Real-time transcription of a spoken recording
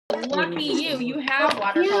Lucky you have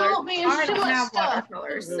watercolors. I don't have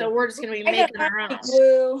watercolors, so we're just gonna be making our own.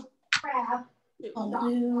 Glue. I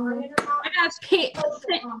got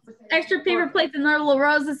extra paper plates in little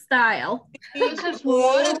Rosa style. This is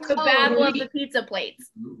what The battle of the pizza plates.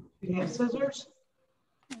 You have scissors?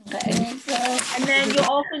 Okay. And then you'll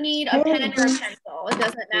also need a pen or a pencil. It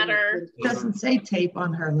doesn't matter. It doesn't say tape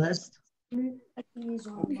on her list.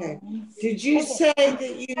 Okay. Did you say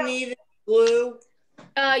that you needed glue?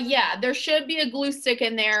 Yeah, there should be a glue stick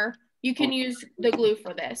in there. You can use the glue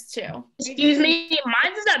for this too. Excuse me,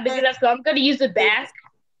 mine's not big enough, so I'm gonna use the back.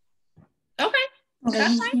 Okay.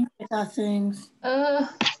 That's fine. Things. All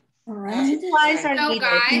right. So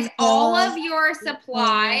guys, all of your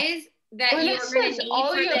supplies that you're going to need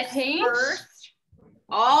all for your this paints? first,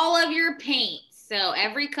 all of your paints. So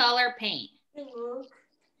every color paint.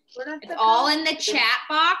 It's all in the chat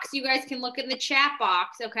box. You guys can look in the chat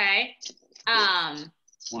box, okay? And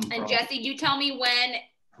Jesse, you tell me when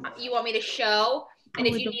you want me to show, and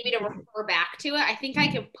if you need me to refer back to it, I think I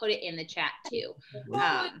can put it in the chat too.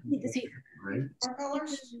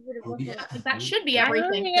 That should be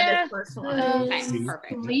everything for this first one. Okay,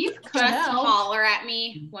 perfect. Just holler at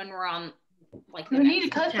me when we're on. Like we need to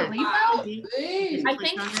cut the leaf out? I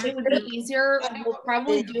think it would be easier. We'll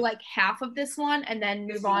probably do like half of this one and then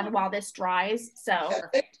move on while this dries. So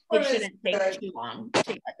it shouldn't take too long to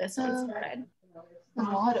get this one started.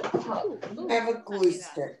 I have a glue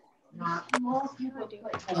stick.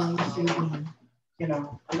 You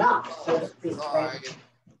know, enough, so to speak, right?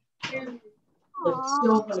 But it's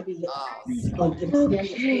still going to be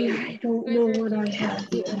okay. I don't know what I have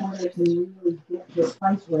here.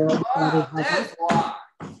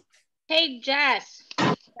 Hey, Jess.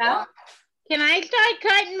 Yeah? Can I start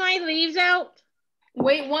cutting my leaves out?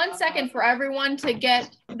 Wait 1 second for everyone to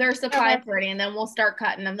get their supplies ready, and then we'll start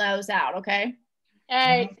cutting those out, okay? All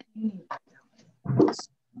right.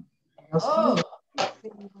 Oh. Yes,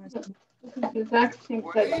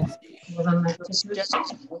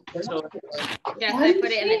 I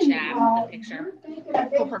put it in the chat, the picture.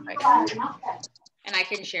 Oh, perfect. And I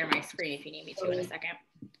can share my screen if you need me to in a second.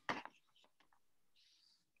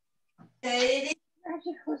 Katie,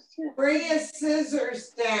 bring your scissors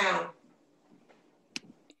down.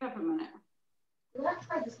 Have a minute. Well, I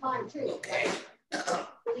tried this mine too. Okay.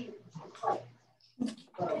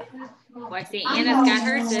 Oh, I see Anna's got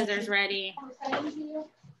her scissors ready.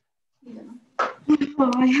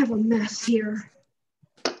 Oh, I have a mess here.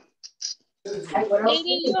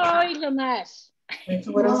 Katie, you're always a mess.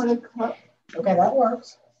 What else? Okay, that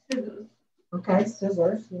works. Okay,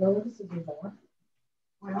 scissors. You know what the scissors are.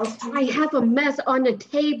 I have a mess on the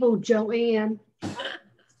table, Joanne.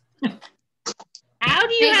 How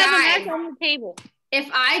do you have a mess on the table? If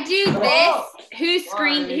I do this, whose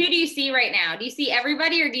screen, who do you see right now? Do you see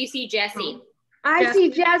everybody or do you see Jesse? I see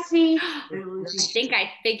Jesse. I think I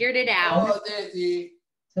figured it out. Oh, Jesse.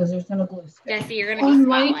 Scissors and a glue stick. Jesse, you're going to be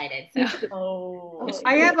spotlighted. So.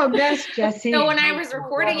 I have a mess, Jesse. So when I was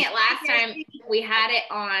recording it last time, we had it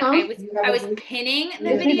on, I was pinning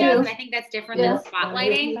the video, and I think that's different than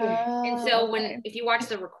spotlighting. And so if you watch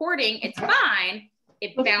the recording, it's fine.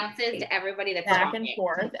 It bounces to everybody that's back and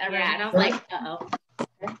forth. Yeah, and I was like, uh-oh.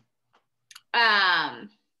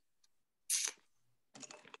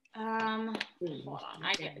 Hold on.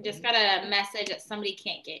 I just got a message that somebody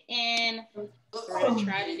can't get in. We're gonna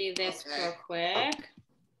try to do this real quick.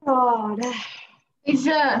 God. It's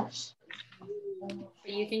just.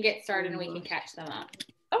 But you can get started and we can catch them up.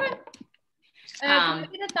 Okay. Can we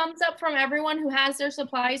get a thumbs up from everyone who has their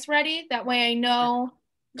supplies ready? That way I know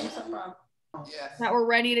that we're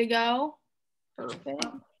ready to go. Perfect.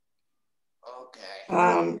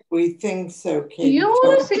 Okay. We think so, Katie. Do you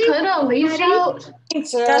want us to cut our leaves out?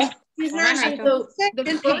 So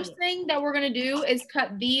the first thing that we're going to do is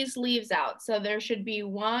cut these leaves out. So there should be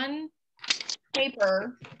one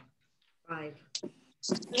paper. Right.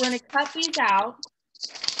 We're going to cut these out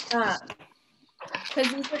because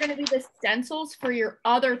these are going to be the stencils for your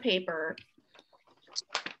other paper.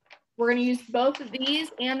 We're going to use both of these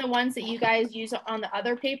and the ones that you guys use on the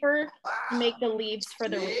other paper to make the leaves for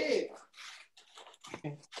the wreath.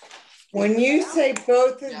 When you say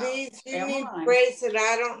both of these, you need to trace it.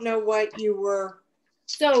 I don't know what you were.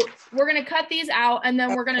 So we're going to cut these out and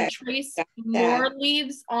then we're going to trace more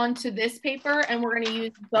leaves onto this paper, and we're going to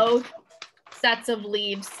use both sets of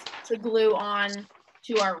leaves to glue on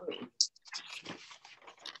to our wreath.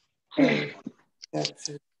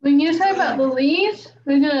 When you talk about the leaves,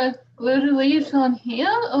 we're going to glue the leaves on here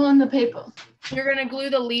or on the paper? You're going to glue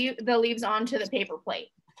the leaves onto the paper plate.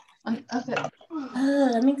 Okay. Oh,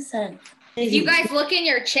 that makes sense. If you guys look in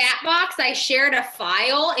your chat box, I shared a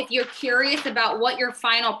file. If you're curious about what your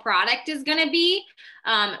final product is going to be,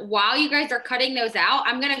 while you guys are cutting those out,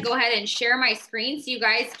 I'm going to go ahead and share my screen so you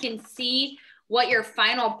guys can see what your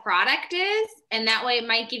final product is. And that way it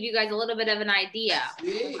might give you guys a little bit of an idea.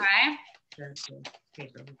 Okay.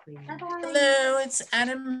 Hello, it's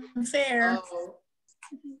Adam Fair.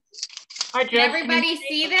 Can everybody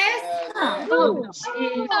see this?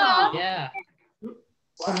 Yeah.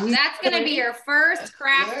 That's going to be your first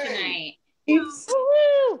craft tonight.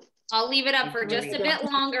 I'll leave it up for just a bit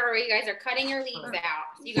longer or you guys are cutting your leaves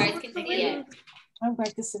out so you guys can see it. I'm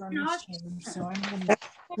going to sit on this chair, so I'm going to...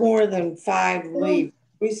 More than 5 leaves.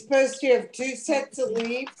 We're supposed to have 2 sets of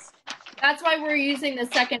leaves. That's why we're using the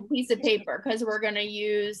second piece of paper, because we're going to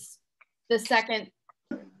use the second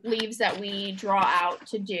leaves that we draw out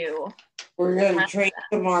to do. We're going to trace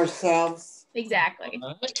them ourselves. Exactly.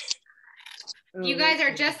 You guys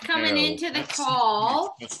are just coming into the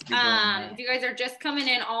call. If you guys are just coming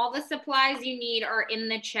in, all the supplies you need are in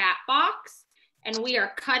the chat box. And we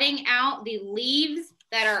are cutting out the leaves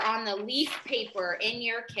that are on the leaf paper in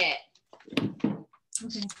your kit.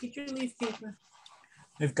 Okay, get your leaf paper.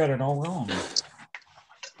 They've got it all wrong.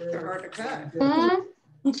 They're hard to cut.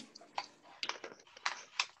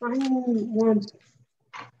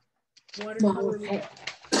 Watercolor.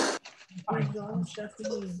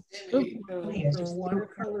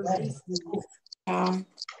 Watercolor.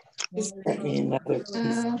 Just get me another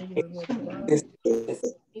piece.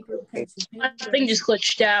 My thing just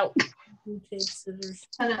glitched out.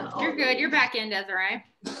 You're good. You're back in, Desiree.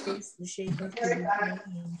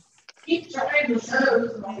 Keep trying to show.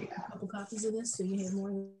 A couple copies of this so you have more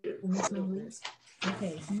than this many leaves.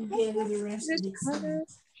 Okay, you gather the rest of these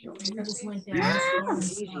things. Just like that.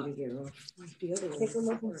 Take a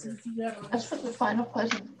look and see if you got. That's what the final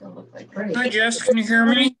present is going to look like. Hi, Jess. Can you hear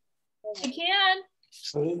me? I can.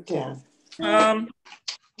 Put it down.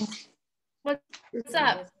 What's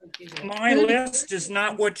up? My list is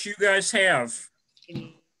not what you guys have.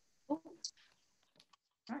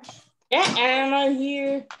 Yeah, Anna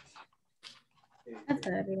here. That's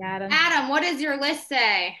Adam. Adam, what does your list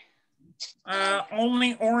say?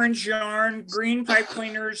 Only orange yarn, green pipe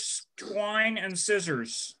cleaners, twine, and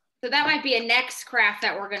scissors. So that might be a next craft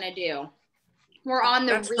that we're going to do. We're on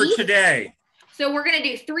the That's wreath. for today. So we're going to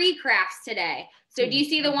do 3 crafts today. So do you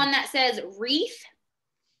see the one that says wreath?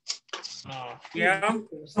 Yeah.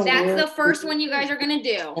 That's the first one you guys are going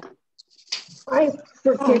to do. I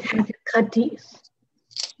forget how to cut these.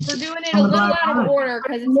 We're doing it a little out of order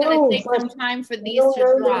because it's going to take some time for these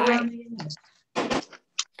to dry.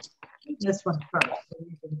 This one first, so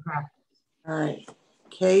you can practice. All right.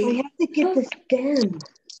 Kate. I have to get this done.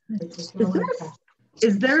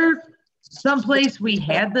 Is there someplace we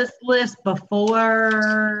had this list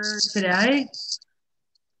before today?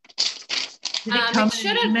 Did it come in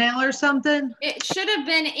an email or something? It should have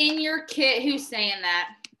been in your kit. Who's saying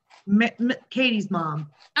that? Katie's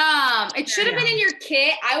mom. It should have been in your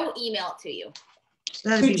kit. I will email it to you.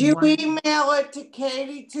 Could you email it to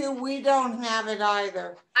Katie too? We don't have it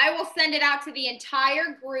either. I will send it out to the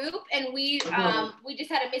entire group, and we just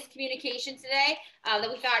had a miscommunication today that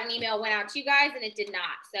we thought an email went out to you guys, and it did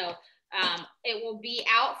not. So it will be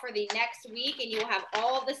out for the next week, and you'll have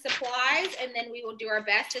all of the supplies, and then we will do our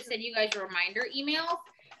best to send you guys reminder emails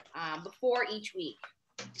before each week.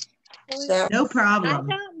 No problem.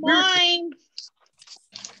 I got mine.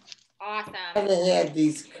 Awesome. I had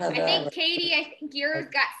these cut I think, out. Katie, I think yours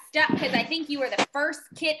got stuck because I think you were the first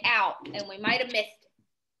kit out, and we might have missed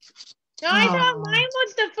it. No, I thought mine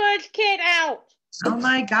was the first kit out. Oh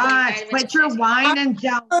my gosh, put your wine and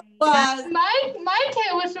jelly. My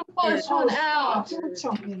kit was the first one out.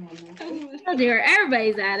 Oh dear,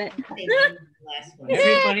 everybody's at it.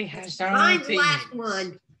 Everybody has their own Mine's opinion. last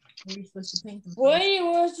one. What do you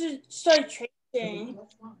want to start tracing?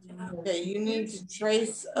 Okay, you need to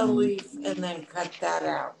trace a leaf and then cut that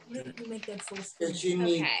out. Because you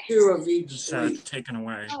need 2 of each leaf. Taken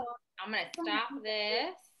away. I'm going to stop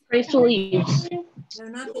this. Trace the leaves. They're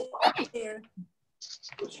not there.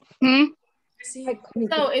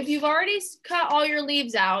 So if you've already cut all your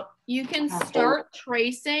leaves out, you can start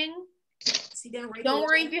tracing. Don't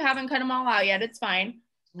worry if you haven't cut them all out yet, it's fine.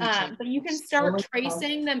 But you can start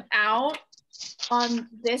tracing them out on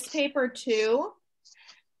this paper too.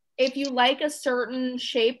 If you like a certain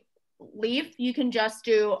shape leaf, you can just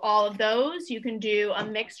do all of those. You can do a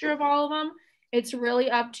mixture of all of them. It's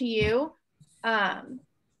really up to you.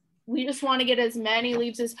 We just want to get as many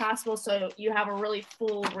leaves as possible so you have a really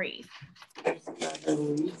full wreath. I'm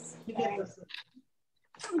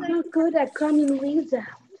not good at cutting leaves out.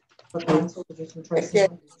 Again,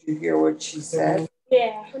 did you hear what she said?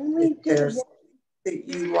 Yeah. If there's that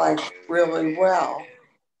you like really well,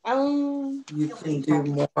 you can do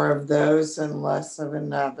more of those and less of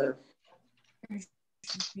another.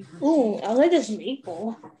 Ooh, I like this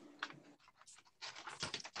maple.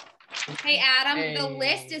 Hey, Adam, the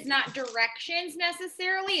list is not directions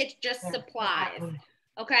necessarily. It's just supplies.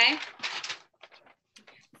 Okay.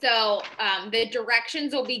 So the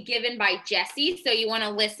directions will be given by Jessie. So you want to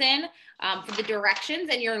listen for the directions,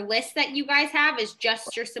 and your list that you guys have is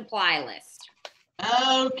just your supply list.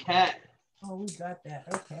 Okay. Oh, we got that.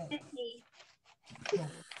 Okay. Yeah.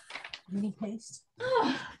 Mini paste. Oh,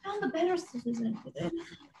 I found the better scissors in it.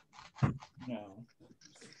 No.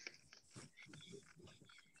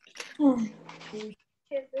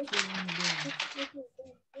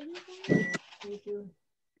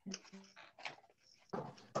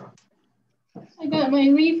 I got my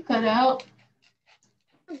leaf cut out.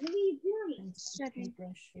 What are you doing?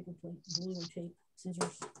 Paintbrush, paper plate, glue or tape,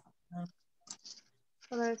 scissors.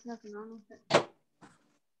 Well, there's nothing wrong with it.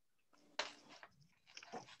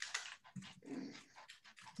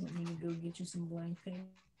 Want me to go get you some blank paper?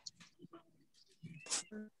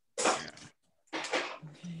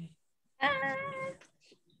 Okay.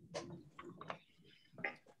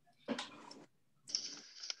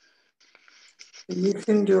 You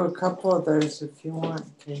can do a couple of those if you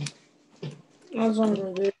want to. I was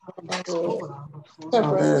wondering.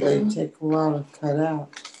 Although they take a while to cut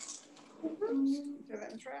out. Throw that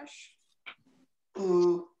in the trash.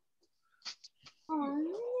 Oh,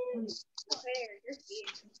 Is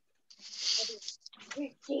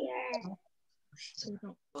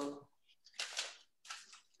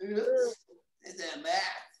that a mess?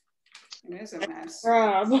 It is a mess.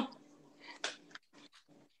 Rob.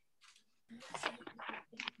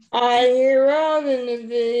 I hear Rob in the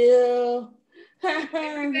video.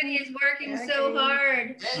 Everybody is working so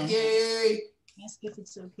hard. Hey, Ask if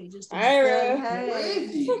it's okay. Just Ira.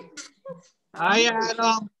 Hi,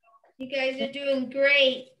 Adam. You guys are doing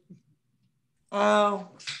great. Oh.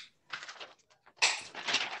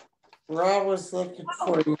 Rob was looking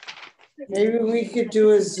for you. Maybe we could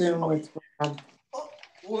do a Zoom with Rob.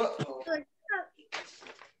 Whoa.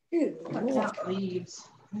 Cutting out leaves.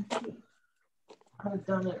 I'd have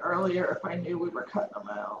done it earlier if I knew we were cutting them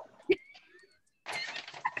out.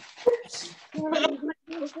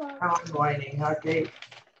 How I'm whining, okay.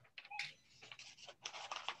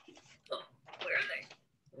 Where are they?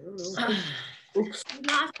 Oops. We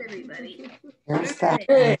lost everybody. There's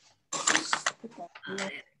that.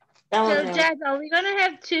 So, Jess, are we gonna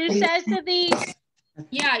have 2 sets of these?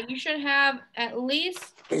 Yeah, you should have at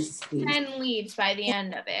least 10 leaves by the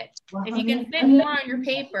end of it. If you can fit more on your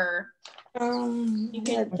paper, you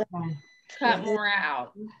can cut more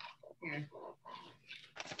out.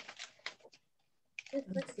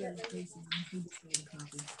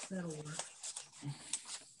 That'll work.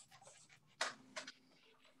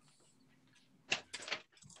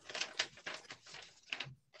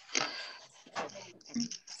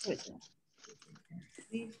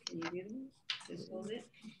 Please, can you get them? Just hold it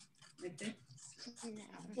like this.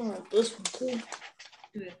 Oh, this one too.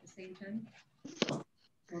 Do it at the same time. Hold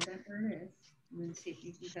that where it is, and then see if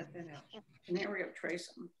you can cut that out. And there we go. Trace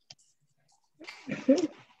them.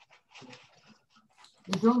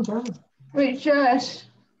 Wait, Jess.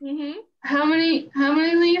 How many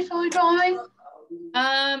leaves are we drawing?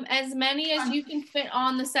 As many as you can fit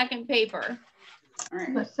on the second paper. All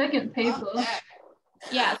right. The second paper.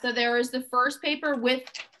 Yeah, so there is the first paper with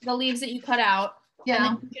the leaves that you cut out. Yeah.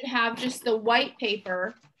 And then you can have just the white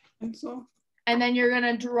paper. Pencil. And then you're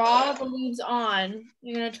gonna draw the leaves on.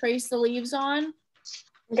 You're gonna trace the leaves on.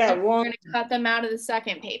 Got one. You're gonna cut them out of the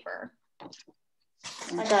second paper.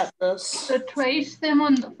 I got this. So trace them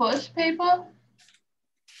on the first paper?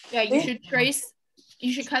 Yeah, you should trace.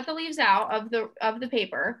 You should cut the leaves out of the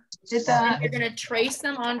paper. Did that? You're gonna trace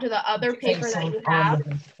them onto the other paper that you have,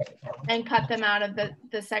 and cut them out of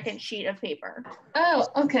the second sheet of paper. Oh,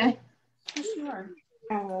 okay. Sure.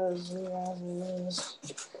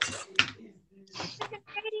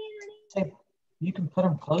 You can put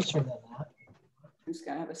them closer than that. It's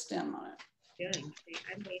gotta have a stem on it.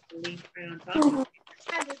 I made the leaf right on top of it.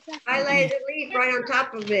 I laid the leaf right on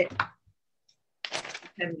top of it.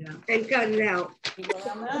 And cut it out. You go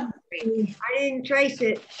on that? I didn't trace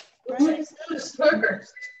it. What's this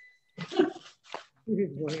first? I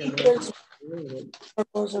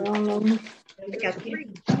got 3.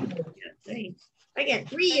 I got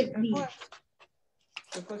 3 of these.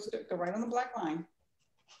 So go right on the black line.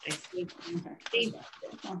 Okay.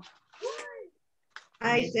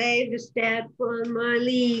 I saved a step on my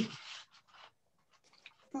leaf.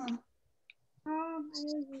 Problem?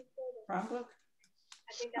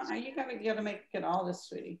 You gotta get all this,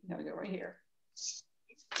 sweetie. You gotta go right here.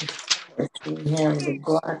 We have the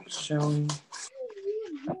black showing.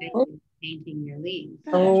 Painting your leaves.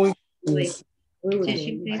 Oh,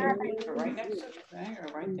 Tissue paper. Right next to it. There,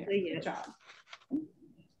 right there. Good job.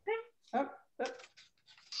 Up, up.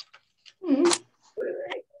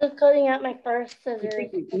 Just cutting out my first scissors.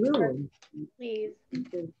 Please.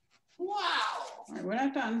 Wow. All right, we're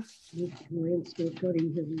not done. Get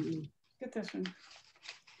this one.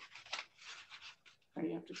 Right,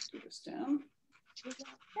 you have to do this down.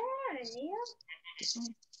 This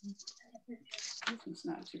one's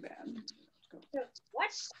not too bad.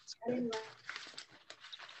 What?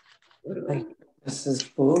 This is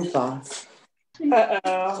blue boss.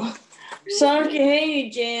 Uh-oh. Someone can hear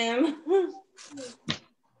you, Jam.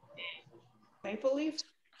 Maple leaf?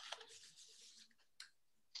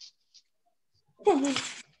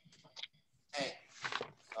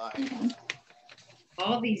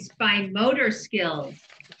 All these fine motor skills.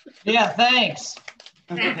 Yeah, thanks.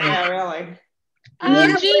 Yeah, really.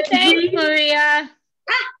 Oh, gee, thanks, Maria.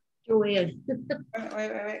 Joanne.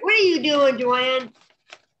 Wait. What are you doing, Joanne?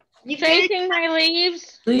 You tracing my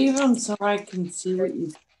leaves? Leave them so I can see what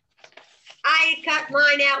you. I cut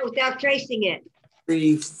mine out without tracing it.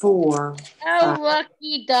 3, 4. Oh,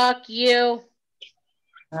 lucky duck, you.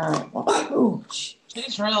 Oh,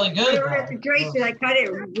 she's really good. I don't have to trace it. I cut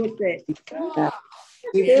it with it.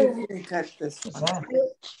 You can cut this one.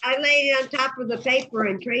 I laid it on top of the paper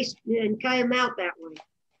and traced and cut them out that way.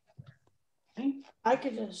 I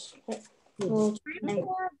could just.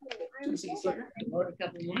 It's easier. A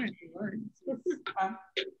couple more.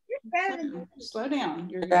 Slow down.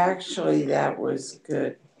 Actually, that was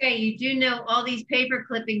good. Okay, you do know all these paper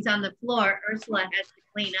clippings on the floor, Ursula has to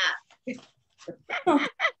clean up.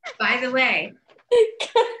 By the way,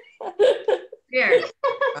 here.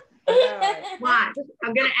 Watch,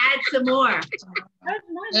 I'm gonna add some more.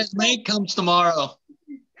 That maid comes tomorrow.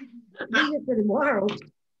 Leave it for tomorrow.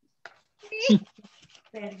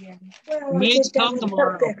 Maids come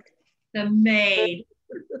tomorrow. The maid.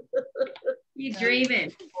 You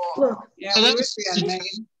dreaming? Look. Yeah, we wish we had a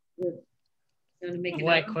maid. Gonna make it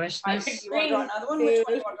White up. question. I think you want to draw another one. Which one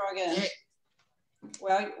do you want to draw again?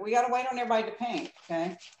 Well, we got to wait on everybody to paint,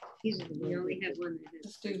 okay? We only have one.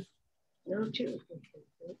 Just do. No, two.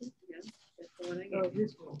 Yeah, that's the one I got. Oh,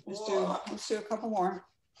 this one. Let's do a couple more.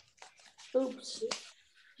 Oops.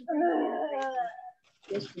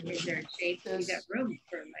 This one is our shape. We got room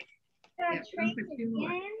for like. We got room for 2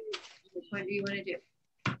 more. Which one do you want to do?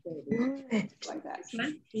 Like that. This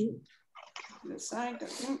one? This side.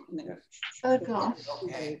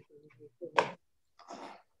 Okay.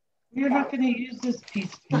 You're not going to use this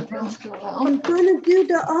piece of paper. I'm going to do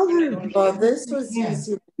the other. Well, this was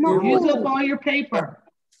easy. Use up all your paper.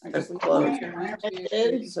 So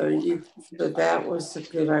that was a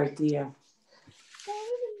good idea.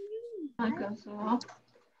 I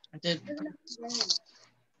did.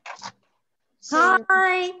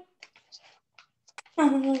 Hi.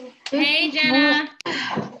 Hey, Jenna.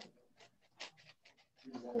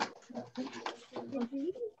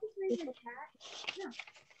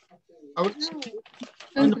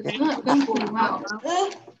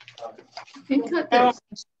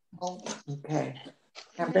 Okay.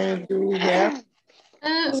 How many do we have?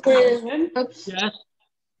 Oops. Yes.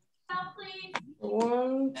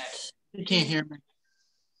 One. You can't hear me.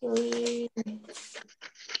 3.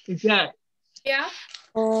 Jess. Yeah.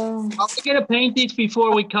 Are we gonna paint these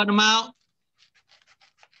before we cut them out?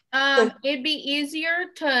 It'd be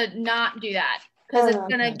easier to not do that because it's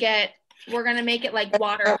gonna get. We're gonna make it like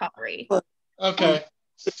watercolory. Okay.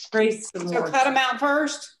 So cut them out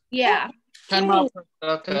first. Yeah. Cut them out first.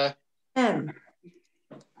 Okay. 10.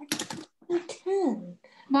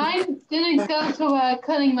 Mine didn't go to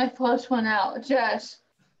cutting my first one out, Jess.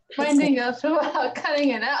 Mine didn't go to cutting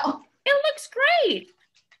it out. It looks great.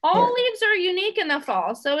 All leaves are unique in the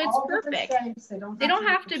fall, so it's perfect. They don't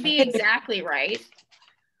have to be exactly right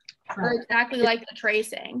or exactly like the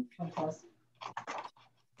tracing.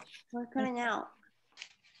 We're cutting out.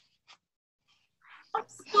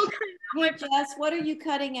 Jess, what are you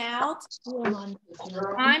cutting out?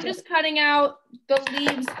 I'm just cutting out the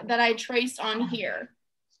leaves that I traced on here.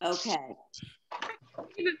 Okay. I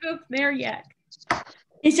haven't even moved there yet.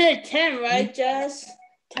 You said 10, right, Jess?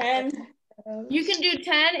 10. You can do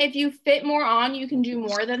 10. If you fit more on, you can do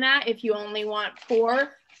more than that. If you only want 4,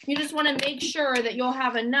 you just want to make sure that you'll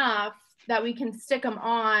have enough that we can stick them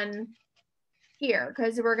on here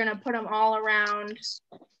because we're going to put them all around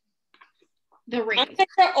the wreath. I think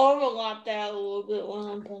I overlap that a little bit when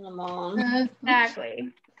I'm putting them on.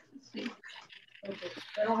 Exactly. I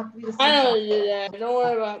know how to do that. Don't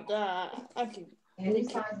worry about that. I think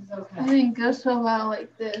it goes so well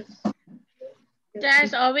like this.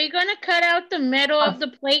 Jess, are we gonna cut out the middle of the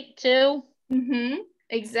plate too? Mm-hmm.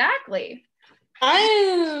 Exactly.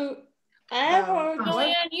 Joanne,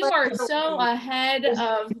 you are so ahead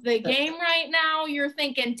of the game right now. You're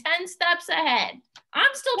thinking 10 steps ahead.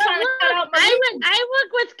 I'm still trying to cut out my I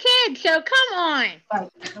work with kids, so come on.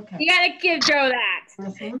 Okay. You gotta give Joe that.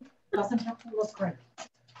 Doesn't have to look great.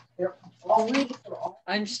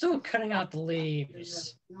 I'm still cutting out the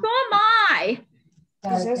leaves. So am I.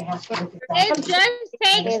 It just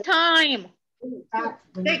takes time.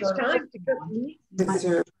 Takes time to cook meat.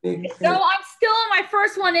 No, I'm still on my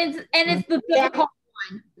first one, and it's the difficult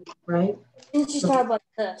one. Right? It's just not like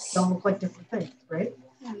this. Don't look like different things, right?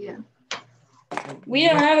 Oh, yeah. We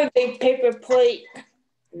don't have a big paper plate.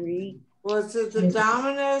 Was it the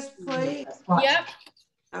Domino's plate? Yep.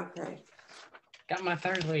 Okay. Got my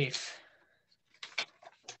third leaf.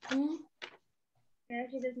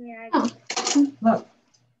 Look.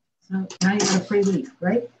 So now you got a free leaf,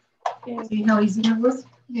 right? Yeah. See how easy that was?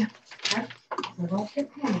 Yeah. Okay. So don't get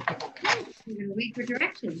panicked. You're gonna wait for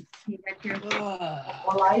directions. You got your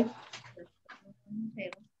life.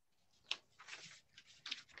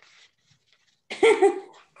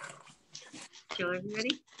 Show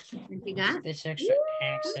everybody what you got. This extra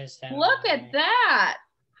access. Look at that.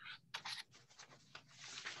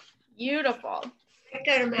 Beautiful. I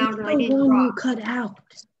cut them out. I didn't draw. You cut out.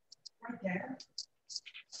 Right there.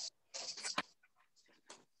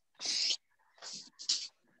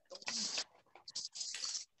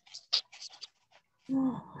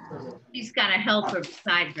 She's got a helper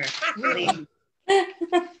beside her.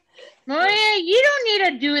 Maria, you don't need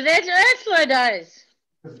to do this. Ursula does.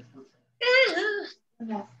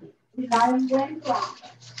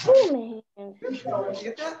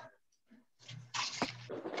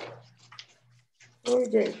 Where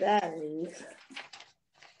did that leave?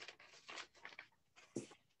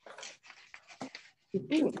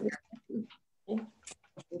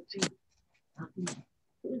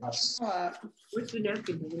 What's the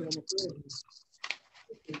napkin?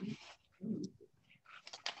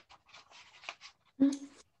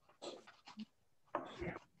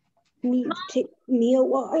 Need to take me a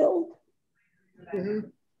while.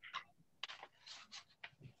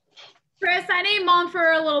 Chris, I need Mom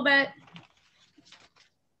for a little bit.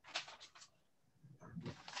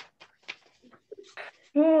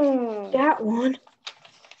 That one.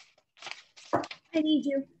 I need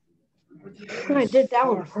you. I did that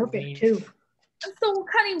one perfect too. I'm still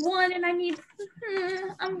cutting one and I need,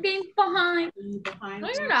 I'm getting behind. No,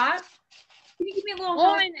 you're not. Can you give me a little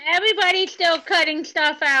help? And everybody's still cutting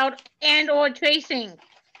stuff out and or tracing.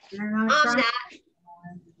 I'm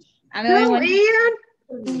not.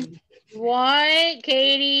 Ian. What,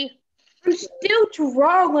 Katie? I'm still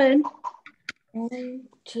drawing. 1,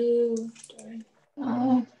 2, 3.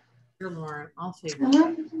 Here, Laura, I'll save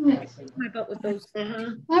My butt with those.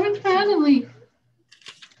 I haven't had a leaf.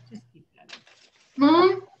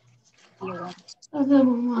 Mom? Yeah. I'll have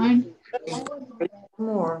mine.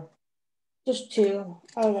 More. Just 2.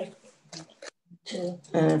 I like 2.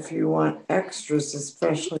 And if you want extras,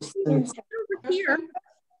 especially since Here.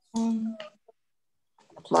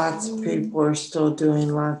 lots of people are still doing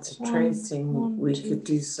lots of tracing, we could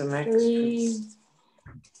do some extras.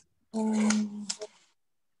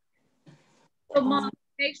 So Mom,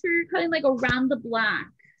 make sure you're cutting like around the black.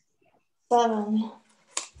 7.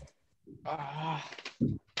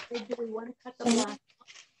 Do we want to cut the black?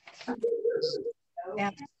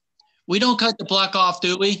 Yeah. We don't cut the black off,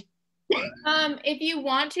 do we? If you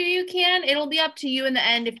want to, you can. It'll be up to you in the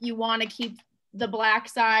end if you want to keep the black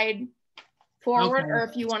side forward or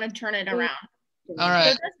if you want to turn it around. All right.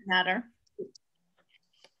 So it doesn't matter.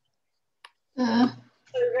 So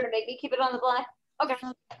you're gonna make me keep it on the black? Okay.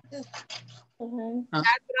 That's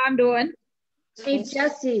what I'm doing. Hey,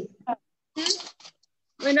 Jesse.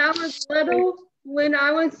 When I was little, when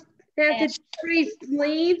I was at the tree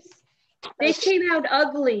leaves, they came out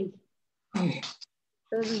ugly.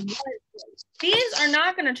 These are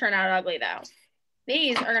not going to turn out ugly, though.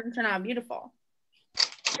 These are going to turn out beautiful.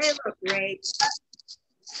 They look great.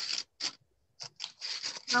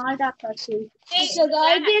 Oh, I got that too. Hey, because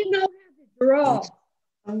I didn't know how to draw.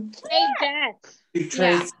 Hey,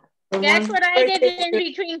 Jess. Yeah. Guess what I did in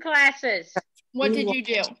between classes? What did you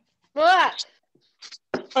do? Look.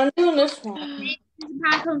 I'm doing this one.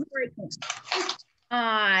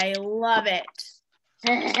 I love it.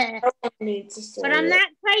 But I'm not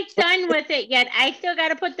quite done with it yet. I still got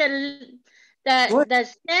to put the the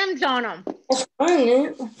stems on them.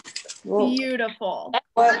 Beautiful.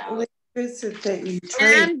 What leaf is it that you And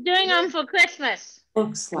trade? I'm doing them for Christmas.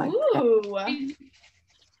 Looks like Ooh.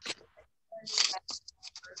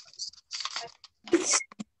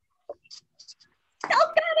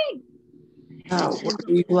 Stop cutting. Oh, well,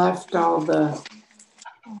 you left all the.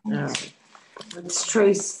 No. Let's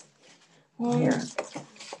trace here.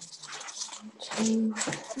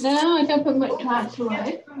 Now I can put my cards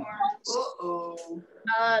away. Uh-oh.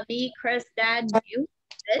 Me, Chris, Dad, you.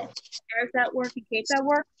 There's that work. In case that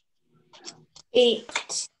work.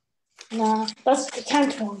 8. No, that's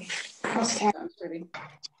 10 for me. That's 10.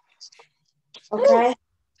 Okay.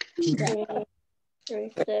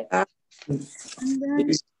 3, 6.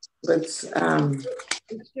 Let's It's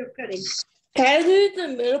still cutting. Can I leave the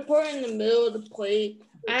middle part in the middle of the plate?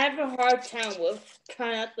 I have a hard time with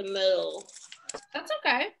cutting out the middle. That's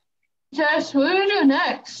okay. Jess, what do you do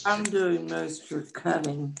next? I'm doing most for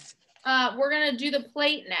cutting. We're gonna do the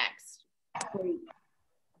plate next.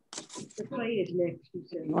 The plate is next, you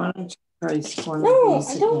said. Why don't you trace one No, of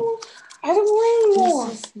these I don't want any more.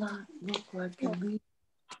 This does not look like a leaf.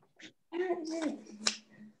 No,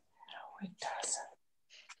 it doesn't.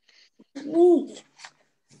 Leaf.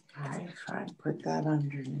 All right, fine. Put that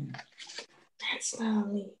underneath. That's not a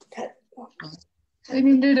leaf. We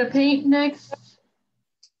can do the paint next.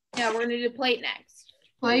 Yeah, we're gonna do the plate next.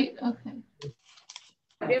 Plate, okay.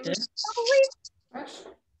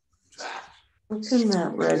 Look in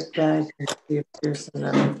that red bag and see if there's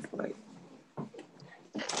another plate.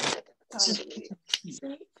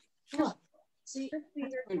 We're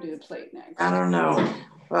gonna do the plate next. I don't know.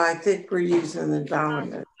 Well, I think we're using the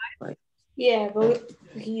domino plate. Yeah, but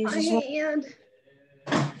we can use this one.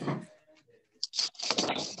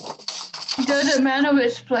 Does it matter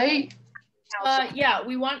which plate? Yeah,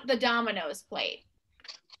 we want the dominoes plate.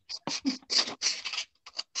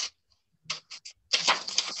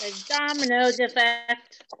 The dominoes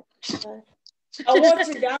effect. I watch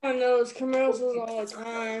the dominoes commercials all the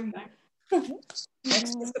time.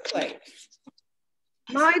 Next is the plate.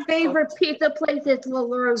 My favorite pizza place is La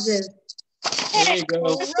Rosa's. There you go.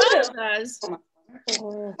 Roses.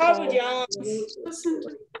 Papa John's.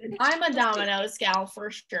 I'm a Domino's gal for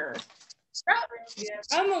sure.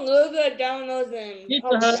 I'm a little bit dominoes and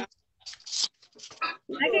Papa John's.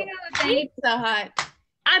 I can go with Pizza Hut.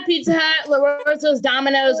 I'm Pizza Hut, La Rosa's,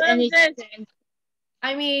 Domino's, and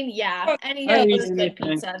I mean, yeah, anything is good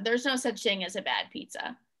pizza. There's no such thing as a bad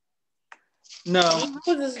pizza. No.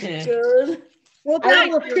 This is good. Well, that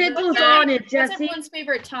will pickles on it, What's Jesse. everyone's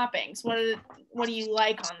favorite toppings? What do you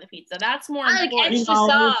like on the pizza? That's more I like important. extra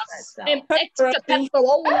sauce and extra pepperoni.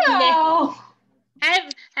 Oh.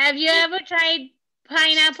 Have you ever tried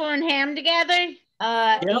pineapple and ham together?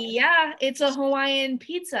 Yeah, it's a Hawaiian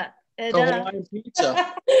pizza. Hawaiian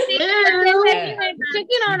pizza. Chicken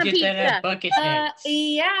on a Get that at pizza. Buckethead.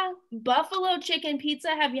 Yeah, buffalo chicken pizza.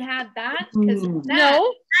 Have you had that? Because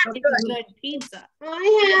No. it's a good pizza.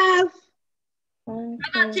 I have. How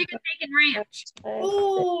about chicken bacon ranch?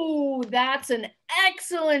 Ooh, that's an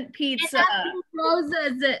excellent pizza.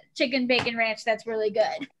 Rosa's chicken bacon ranch. That's really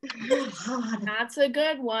good. That's a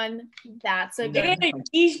good one. That's a good Get a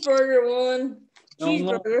cheeseburger one.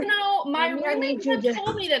 Cheeseburger. No, my roommates have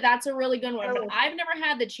told me that that's a really good one, but I've never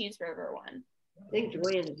had the cheeseburger one. I think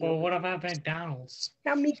Joanne is. Well, what about McDonald's?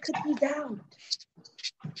 How many cookies out?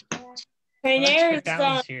 Hey, there's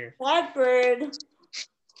McDonald's here. flatbread.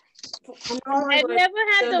 I've never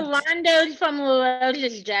had the Rondos from La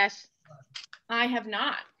Rosa's, Jess. I have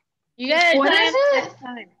not. You guys What try is them it? next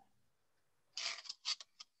time.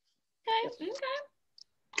 Okay.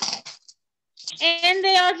 And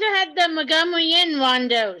they also had the Montgomery Inn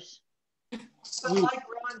Rondos. I like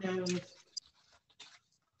Rondo's.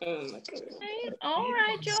 Oh my God. Okay. All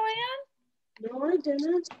right, Joanne. No, I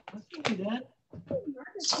didn't. Let's do that. It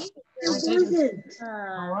wasn't.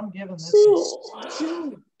 Oh, I'm giving this.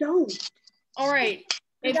 No, don't. All right.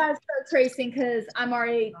 You guys start tracing because I'm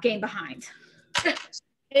already game behind.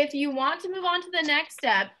 If you want to move on to the next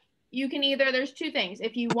step, you can either, there's two things.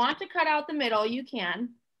 If you want to cut out the middle, you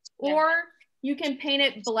can, or you can paint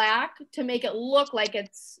it black to make it look like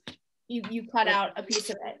it's, you cut out a piece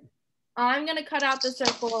of it. I'm going to cut out the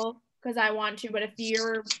circle because I want to, but if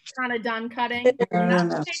you're kind of done cutting,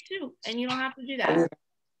 that's okay too, and you don't have to do that.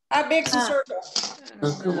 How big's the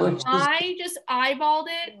circle? I just eyeballed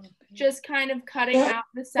it, just kind of cutting out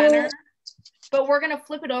the center, but we're going to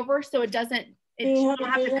flip it over so it doesn't, you don't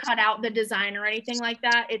have to cut out the design or anything like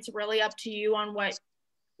that. It's really up to you on what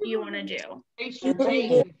you want to do.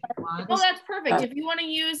 Oh, that's perfect. If you want to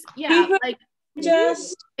use, like,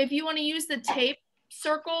 Just if you want to use the tape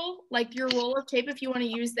circle, like your roller tape, if you want to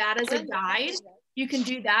use that as a guide, you can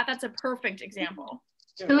do that. That's a perfect example.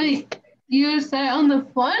 Do we use that on the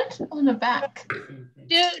front or on the back?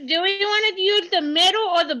 Do we want to use the middle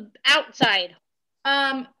or the outside?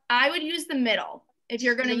 I would use the middle. If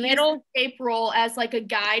you're going to use the tape roll as like a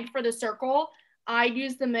guide for the circle, I'd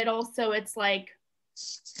use the middle, so it's like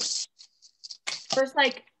there's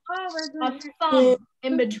like a thumb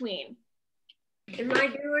in between. Am I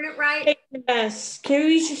doing it right? Yes. Can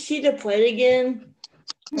we see the plate again?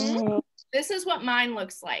 This is what mine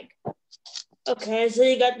looks like. Okay, so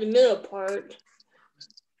you got the middle part.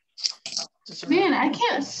 Man, I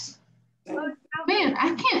can't. Man,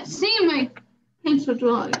 I can't see my pencil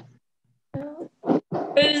drawing.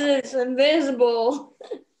 It's invisible.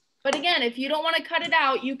 But again, if you don't want to cut it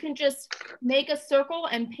out, you can just make a circle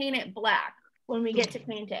and paint it black when we get to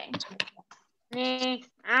painting.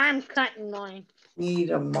 I'm cutting mine.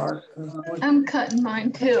 Need a marker. I'm cutting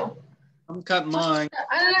mine too. I'm cutting mine.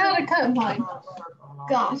 I don't know how to cut mine.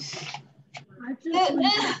 Gosh. This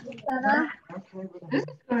is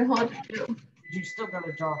very hard to do. You still got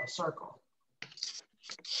to draw a circle.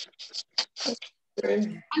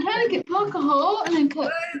 I'm trying to poke a hole and then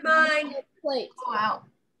cut mine. Plate. Go out.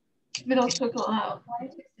 Middle circle out.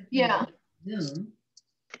 Yeah.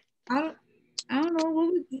 I don't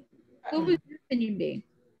know. What would your opinion be?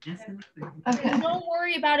 Okay. Don't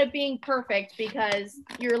worry about it being perfect because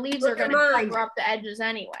your leaves are going to cover up the edges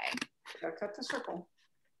anyway. Gotta cut the circle.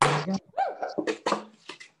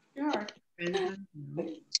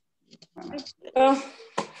 Oh,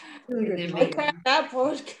 okay, that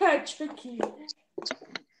was kind of tricky.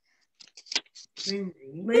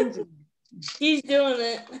 Lindsay. He's doing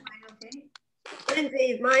it. Lindsay,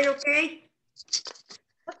 is mine okay?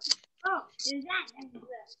 Oh, is that?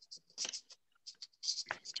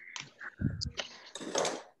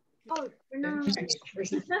 Oh, no.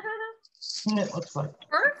 It looks like.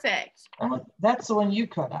 Perfect. That's the one you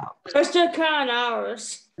cut out. We're still cutting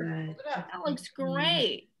ours. That looks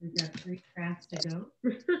great. We've got 3 crafts to go.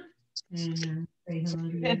 And say hello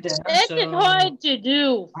to This is hard to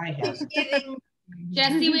do. I have.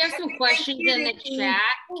 Jesse, we have some questions in the chat.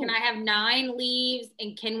 Can I have 9 leaves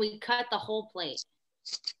and can we cut the whole plate?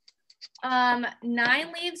 9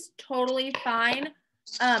 leaves, totally fine.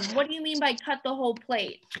 What do you mean by cut the whole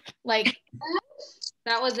plate? Like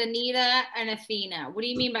that was Anita and Athena. What do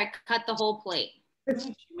you mean by cut the whole plate?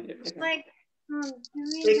 Like, do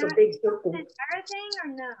we Make a big circle. everything or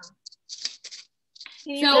no?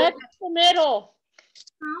 So that's the middle.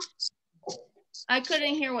 Huh? I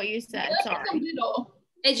couldn't hear what you said. Sorry.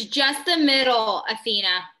 It's just the middle,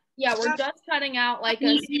 Athena. Yeah, we're just cutting out like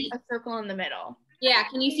a circle in the middle. Yeah,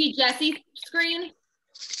 can you see Jesse's screen?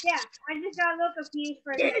 Yeah, I just got a little confused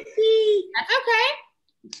for a second. That's okay.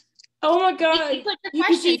 Oh my God. You put your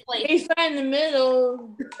questions, please. He's in the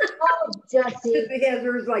middle. Oh, Jesse.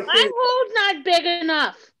 Heather's like My hole's not big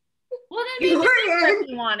enough. Well, then make it bigger if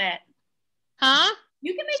you want it. Huh?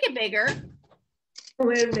 You can make it bigger.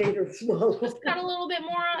 Made her small. Just cut a little bit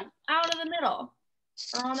more out of the middle.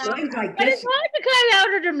 Mine's like But it's hard to cut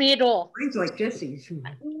out of the middle. Mine's like Jesse's.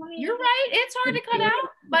 You're right. It's hard to cut out.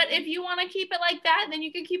 But if you want to keep it like that, then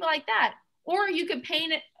you can keep it like that. Or you could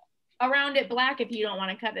paint it around it black if you don't want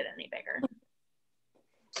to cut it any bigger.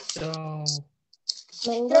 So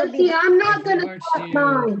Jesse, I'm not going to cut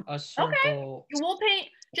mine. a circle. Okay. You will paint.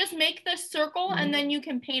 Just make the circle and then you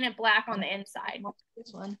can paint it black on the inside.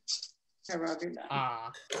 This one. I'll do that.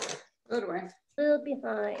 Ah. Good way. Still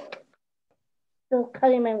behind. Still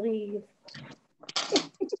cutting my leaves.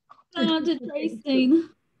 To tracing.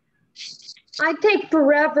 I take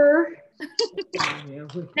forever.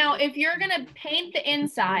 Now, if you're gonna paint the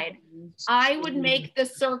inside, I would make the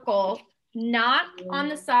circle not on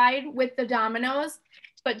the side with the dominoes,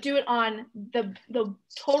 but do it on the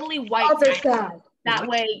totally white side. That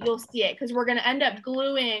way you'll see it, because we're gonna end up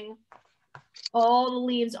gluing all the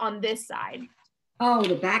leaves on this side. Oh,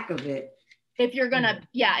 the back of it. If you're gonna,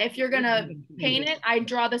 if you're gonna paint it, I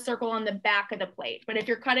draw the circle on the back of the plate. But if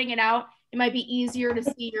you're cutting it out, it might be easier to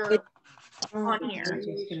see your on here.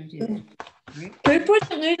 Can we put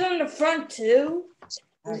the leaves on the front too?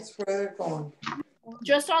 That's where they're going.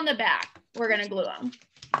 Just on the back, we're gonna glue them.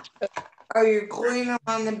 Are you gluing them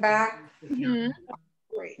on the back? Mm-hmm.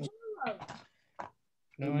 Great.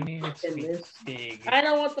 No, I need it to be big. I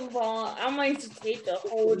don't want them falling. I'm going to take to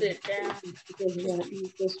hold it down. Because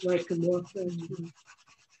you just like them more You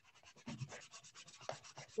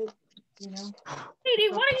know, Katie,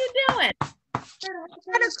 what are you doing? I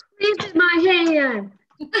got a cream in my hand.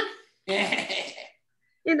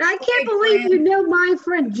 And I can't believe you know my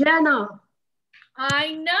friend Jenna.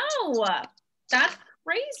 I know. That's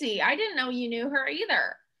crazy. I didn't know you knew her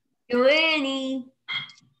either. Granny.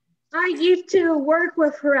 I used to work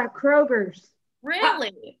with her at Kroger's.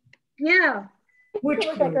 Really? Yeah. Which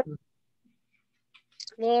Kroger?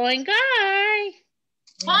 Blowing guy.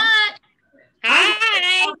 What? Hi.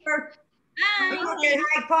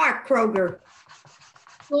 Hyde Park, Kroger.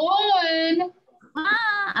 Lauren.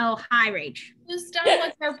 Oh, hi, Rach. Who's done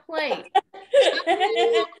with their plate?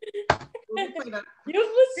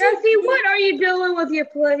 Jessie, what are you doing with your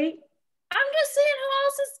plate? I'm just seeing who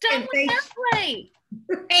else is done with their plate.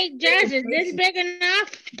 Hey, Jess, is this big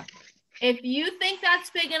enough? If you think that's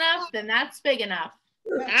big enough, then that's big enough.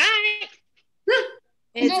 All right.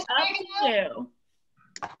 It's up to you.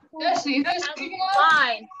 Jessie, is this big enough?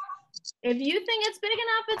 Fine. If you think it's big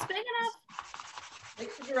enough, it's big enough.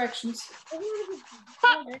 Make the directions.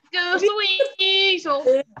 Go Louise.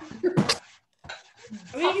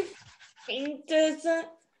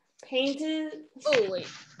 Painted. Oh, wait.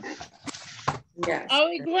 Yes. Are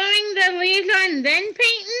we gluing the leaves on then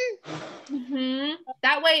painting? Mm-hmm.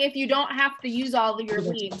 That way, if you don't have to use all of your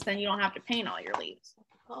leaves, then you don't have to paint all your leaves.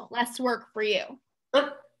 Less work for you.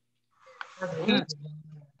 But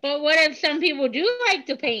what if some people do like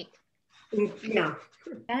to paint? No.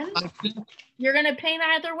 Then you're gonna paint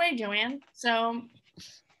either way, Joanne. So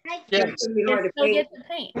Yeah. still get to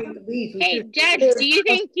paint. Hey, Jess, do you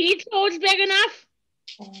think Keith's hole's big enough?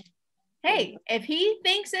 Hey, if he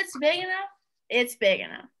thinks it's big enough, it's big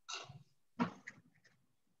enough.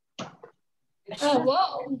 Oh,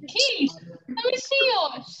 whoa. Keith, let me see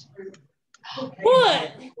yours.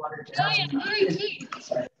 What? Giant blue Keith.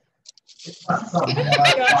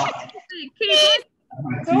 Keith.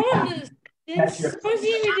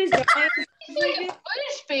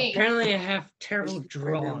 Apparently I have terrible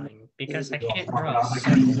drawing because I can't draw.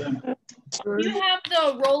 You have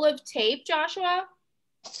the roll of tape, Joshua?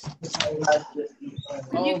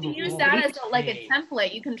 You can use that as like a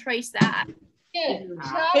template. You can trace that. Yeah.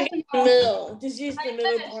 Middle. Just use the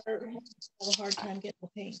middle part. Have a hard time getting the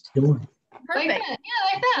paint. Perfect. Like that. Yeah,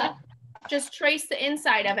 like that. Just trace the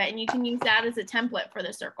inside of it and you can use that as a template for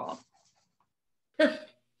the circle.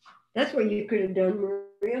 That's what you could have done,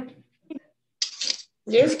 Maria.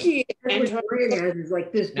 There's Keith. That's what Maria has is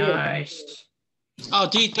like this big. Nice. Oh,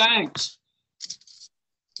 gee, thanks.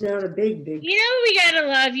 Not a big. You know we gotta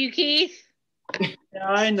love you, Keith. Yeah,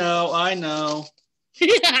 I know.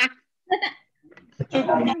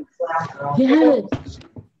 Yes.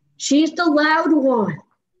 She's the loud one.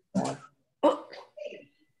 Oh.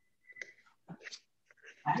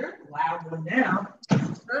 You're the loud one now.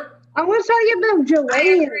 I want to tell you about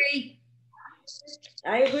Joanne.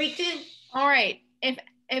 I agree too. All right.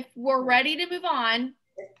 If we're ready to move on,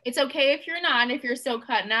 it's okay if you're not, if you're still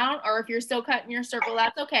cutting out, or if you're still cutting your circle,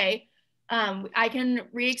 that's okay. I can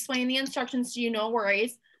re-explain the instructions to you, no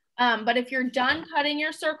worries. But if you're done cutting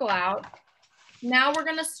your circle out, now we're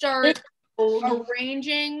gonna start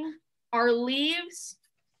arranging our leaves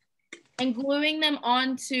and gluing them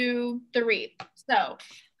onto the wreath. So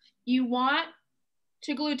you want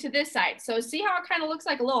to glue to this side. So see how it kind of looks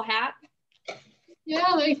like a little hat?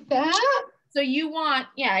 Yeah, like that. So you want,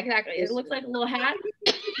 yeah, exactly. It looks like a little hat.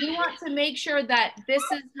 You want to make sure that this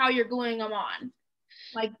is how you're gluing them on,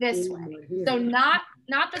 like this way. So not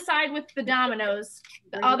the side with the dominoes,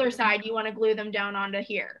 the other side, you want to glue them down onto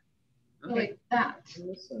here. Like that.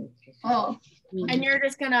 Oh. And you're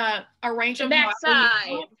just gonna arrange them. Back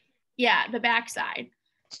side. Yeah, the back side.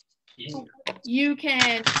 You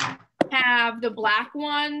can have the black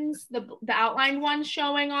ones, the outlined ones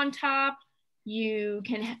showing on top. You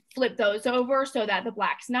can flip those over so that the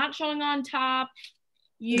black's not showing on top.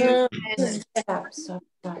 You can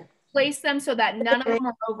place them so that none of them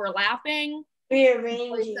are overlapping.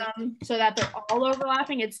 Rearrange them so that they're all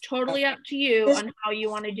overlapping. It's totally up to you on how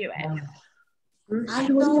you want to do it. I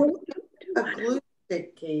know a glue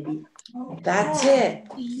stick, Katie. That's it.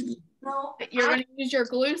 You're going to use your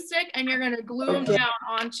glue stick and you're going to glue them down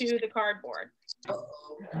onto the cardboard. Glue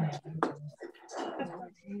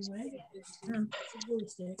them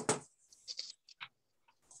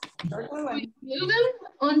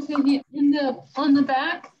onto on the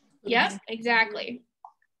back. Yep, exactly.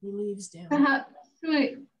 The leaves down.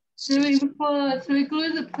 Should we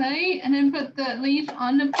glue the plate and then put the leaf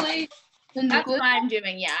on the plate? That's what I'm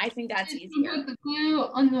doing. Yeah, I think that's easier. Put the glue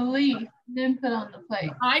on the leaf, then put on the plate.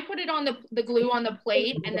 I put it on the glue on the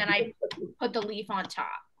plate, and then I put the leaf on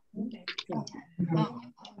top.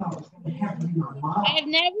 I've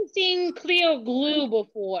never seen clear glue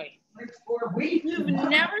before. You've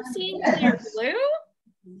never seen clear glue?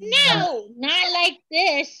 No, not like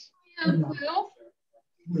this.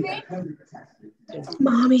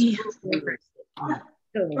 Mommy.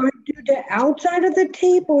 Do the outside of the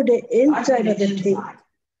tape or the inside of the tape?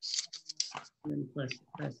 And then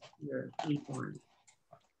press your leaf on.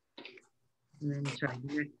 And then try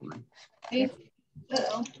the next one.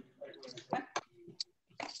 Uh-oh.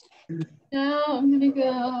 No, I'm gonna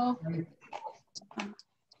go.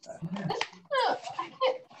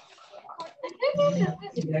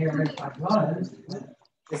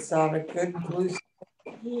 Is that a good glue?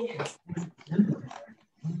 Yeah.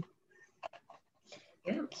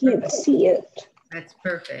 Can't see it. That's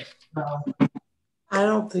perfect. I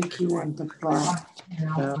don't think you want the black.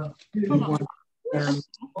 No. You want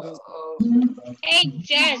Hey,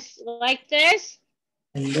 Jess, like this?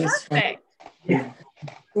 and this Perfect. one.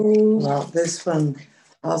 Well, this one,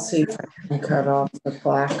 I'll see if I can cut off the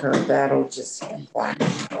black or that'll just be black.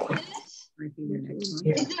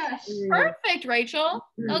 Perfect, Rachel.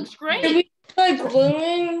 That looks great. Can we start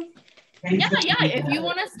gluing? Yeah. If you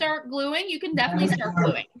want to start gluing, you can definitely start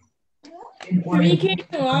gluing. We can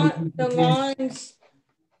the lines.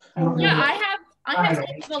 Yeah, I have some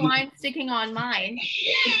of the lines sticking on mine.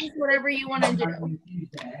 It's just whatever you want to do.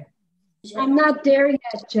 I'm not there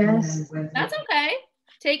yet, Jess. That's okay.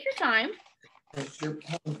 Take your time. You're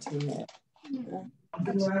painting it.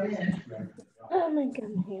 Oh my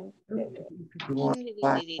goodness. You want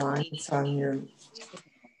black lines on your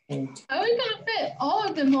paint. I was gonna fit all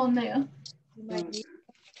of them on there.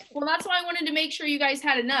 Well, that's why I wanted to make sure you guys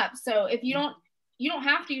had enough. So if you don't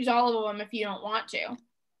have to use all of them if you don't want to.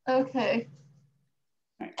 Okay.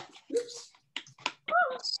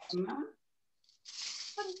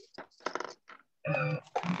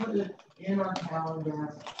 Put it in our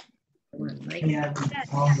calendar.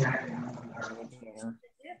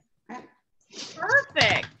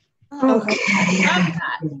 Perfect. Okay.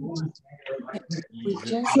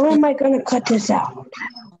 How am I going to cut this out?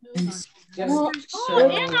 Oh,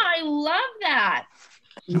 yeah, I love that.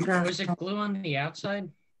 Was it glue on the outside?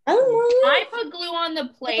 I put glue on the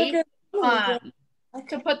plate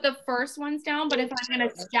to put the first ones down, but if I'm going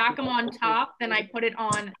to stack them on top, then I put it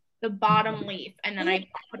on the bottom leaf and then I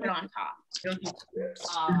put it on top.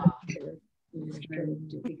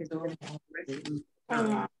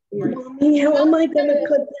 Mommy, how am I going to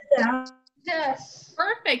cut this out? Yes.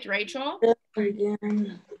 Perfect, Rachel. Okay.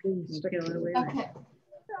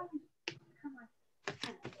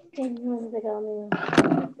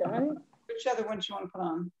 Which other ones you want to put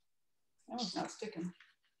on? That one's not sticking.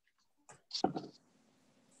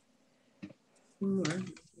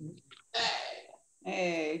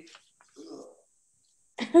 Hey.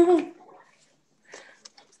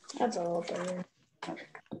 That's all better.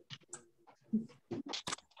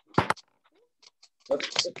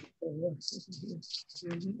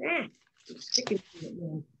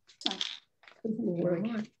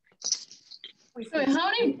 Wait, how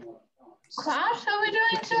many class are we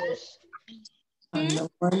doing, Jess? On the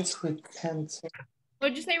ones with pencil.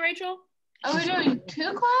 What'd you say, Rachel? Are we doing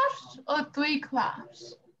 2 class or 3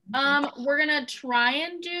 class? We're gonna try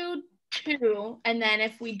and do 2, and then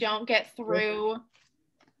if we don't get through,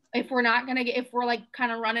 if we're like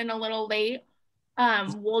kind of running a little late,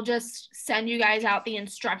 we'll just send you guys out the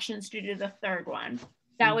instructions to do the 3rd one.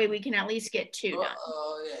 That way we can at least get 2 done.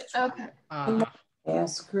 Okay.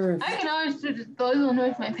 Ask her. I can always do those one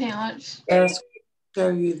with my parents. Ask show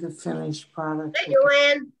you the finished product. Hey,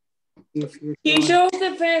 Joanne. If you're Can you show us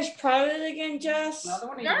the finished product again, Jess?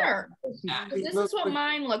 Sure. This is what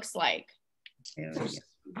mine looks like. You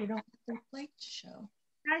don't like to show.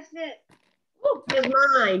 That's it. Oh, it's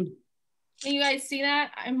mine. Can you guys see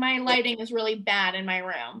that? My lighting is really bad in my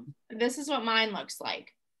room. This is what mine looks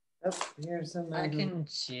like. Oh, here's another. I can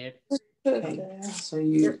see it. Okay, so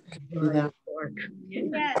you can do that.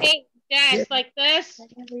 Hey, Jess, like this?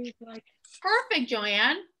 Perfect,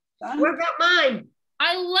 Joanne. What about mine?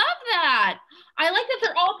 I love that. I like that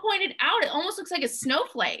they're all pointed out. It almost looks like a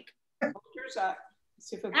snowflake. Here's that.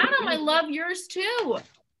 Adam, I love yours too.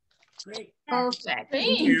 Great. Perfect.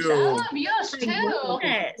 Thanks. I love yours too.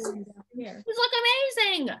 Yes. These look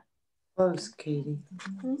amazing. Close, Katie.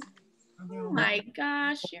 Oh my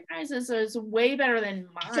gosh, your guys' is way better than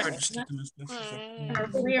mine. I'm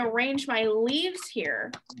gonna rearrange my leaves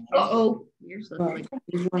here. Uh-oh.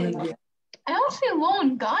 I don't see a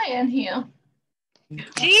lone guy in here.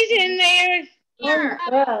 She's in there. Here.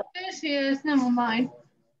 There she is. Never mind.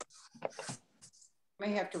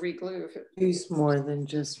 May have to re-glue if it. Use more than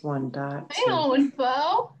just one dot. Hey, Owen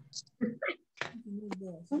Bo.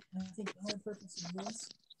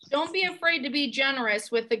 Don't be afraid to be generous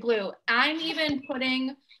with the glue. I'm even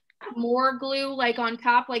putting more glue like on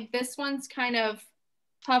top, like this one's kind of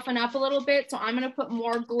puffing up a little bit. So I'm gonna put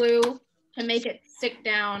more glue to make it stick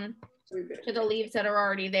down to the leaves that are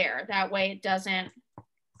already there. That way it doesn't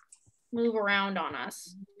move around on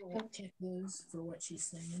us. I'll check those for what she's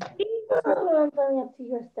saying.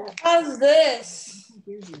 How's this?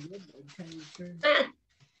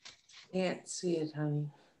 Can't see it, honey.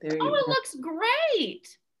 There you Oh, go. it looks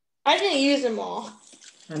great. I didn't use them all.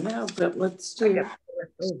 I know, but let's do it.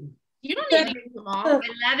 You don't need to use them all. I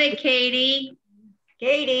love it, Katie.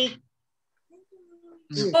 Katie.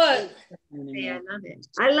 What? Yeah, I love it.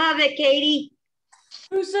 I love it, Katie.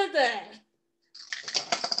 Who said that?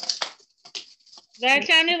 That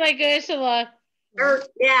sounded like Ursula.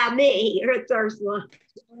 Yeah, me. It's Ursula.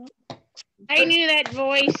 I knew that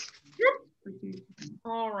voice.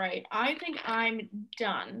 All right, I think I'm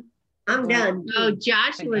done. I'm done. Oh,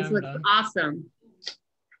 Joshua's looks awesome.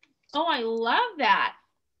 Oh, I love that.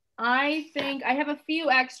 I think I have a few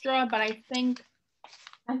extra, but I think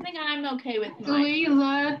I'm okay with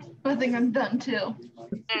mine. I think I'm done too.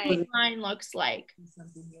 Okay, mine looks like.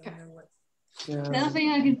 I don't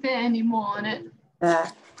think I can fit any more on it.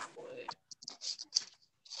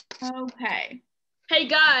 Okay. Hey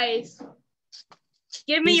guys,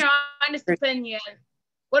 give me your honest opinion.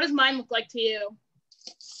 What does mine look like to you?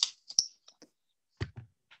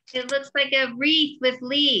 It looks like a wreath with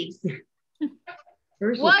leaves.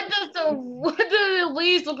 What does the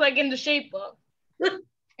leaves look like in the shape of?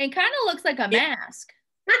 It kind of looks like a mask.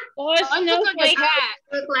 Or a snowflake hat.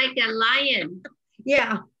 Look like a lion.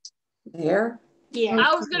 Yeah. There? Yeah.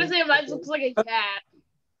 I was gonna say mine looks like a cat.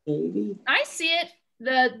 Katie. I see it.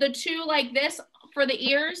 The two like this for the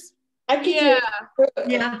ears. Yeah.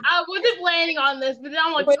 Yeah. I wasn't planning on this, but then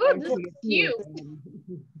I'm like, oh, this is cute.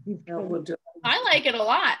 I like it a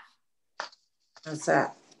lot. How's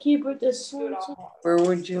that? Keep it this one. Where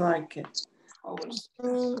would you like it? I was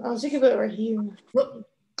thinking about it right here.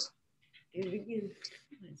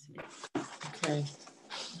 Okay.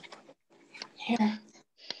 Here.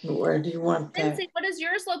 Where do you want that? Lindsay, what does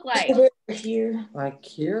yours look like? Here. Like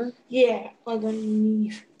here? Yeah, like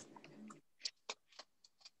underneath.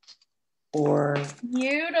 Or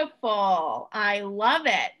Beautiful. I love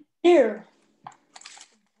it. Here.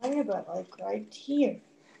 I'm talking about like right here.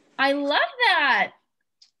 I love that.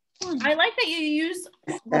 I like that you use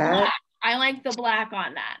the black. I like the black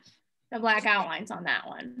on that. The black outlines on that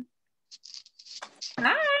one.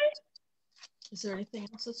 Hi. Is there anything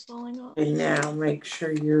else that's falling off? and now make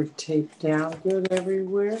sure you're taped down good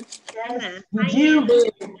everywhere. Would you,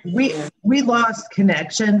 we lost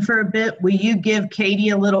connection for a bit. Will you give Katie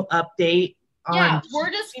a little update on? Yeah, we're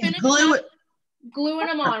just finishing gluing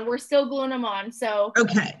them on. We're still gluing them on. So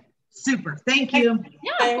okay, super. Thank you.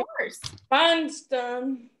 Yeah, of course. Mine's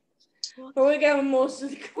done. But we got most of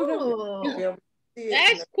the glue.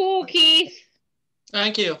 That's cool, Keith.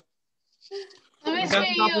 Thank you. Let me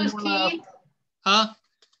see yours, Keith. Huh?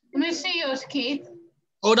 Let me see yours, Keith.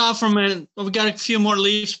 Hold on for a minute. We got a few more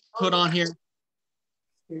leaves put on here.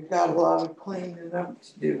 You've got a lot of cleaning up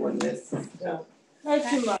to do when this is done. Not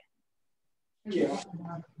too much. Yeah.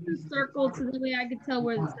 Circle so that way I could tell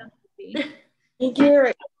where the stuff would be. Hey,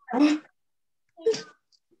 Garrett. What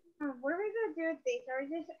are we gonna do with these? Are we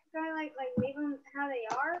just gonna like leave them how they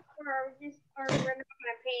are, or are we gonna paint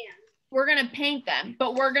them? We're gonna paint them,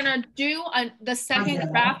 but we're gonna do the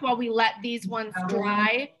second draft while we let these ones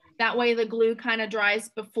dry. That way the glue kind of dries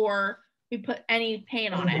before we put any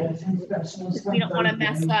paint on it. We don't want to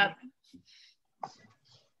mess up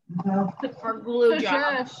our glue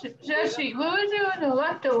job. Jesse, what would you do with the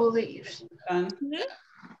leftover leaves?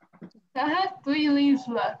 I had 3 leaves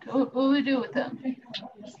left. What would we do with them?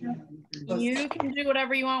 You can do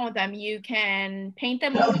whatever you want with them. You can paint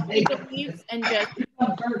them with the leaves and just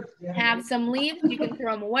have some leaves. You can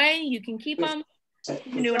throw them away. You can keep them.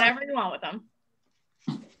 You can do whatever you want with them.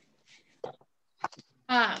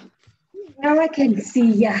 Now I can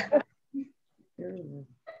see ya. Who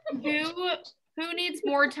needs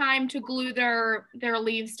more time to glue their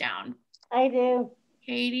leaves down? I do.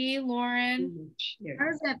 Katie, Lauren. I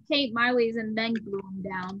was gonna paint my leaves and then glue them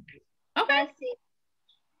down. Okay.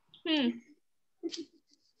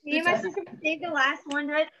 You my sister see the last one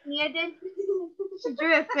that Nia did? She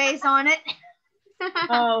drew a face on it.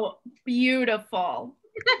 Oh, beautiful.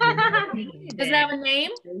 Does it have a name?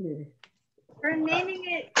 We're naming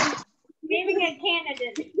it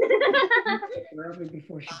Canada. Forever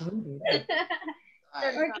before she glued it.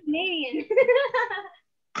 Or Canadian.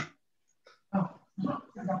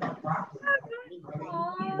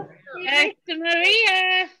 That's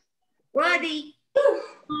Maria. Roddy.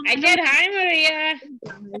 I said hi, Maria.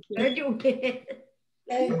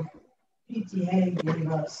 PTA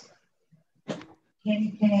gave us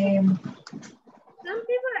candy cane. Some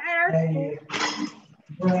people at our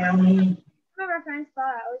school brownie, One of our friends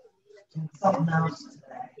thought I was and something else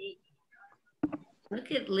today.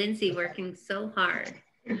 Look at Lindsay working so hard.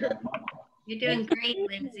 You're doing great,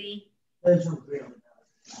 Lindsay. Those are really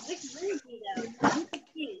Which Lindsay though? I'm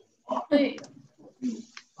confused. Wait,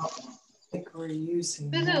 I think we're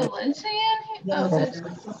using is that. it Lindsay in here? Oh,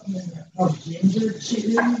 Oh, ginger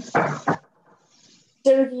cheese. So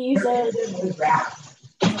can you use that?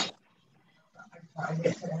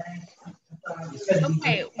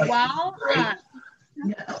 Okay, while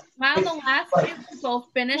the last two people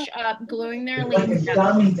finish up gluing their leaves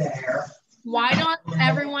down, why don't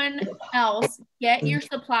everyone else get your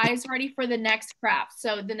supplies ready for the next craft?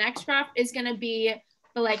 So the next craft is going to be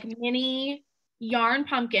the like mini yarn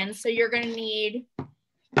pumpkins. So you're going to need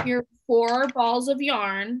your 4 balls of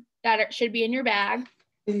yarn that should be in your bag.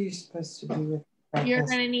 What are you supposed to do with that? You're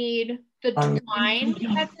going to need the twine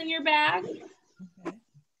that's in your bag.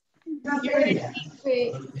 You're going to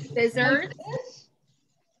need scissors.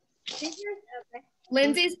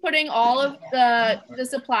 Lindsay's putting all of the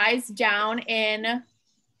supplies down in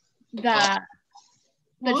the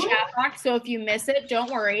chat box, so if you miss it,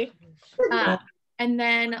 don't worry. And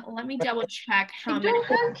then let me double check how many. I don't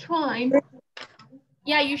have twine.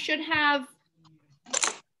 Yeah, you should have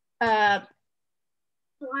some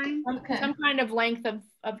kind of length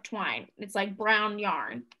of twine. It's like brown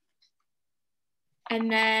yarn. And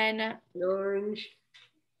then orange.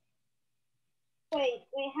 Wait,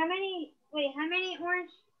 how many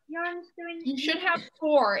orange yarns do we need? You should have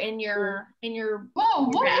 4 in your Whoa,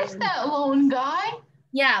 what is that, Lone Guy?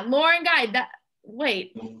 Yeah, Lauren Guy.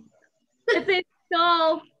 Wait. If it's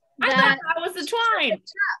so I thought that was the twine.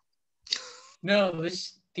 No,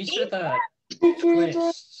 these are the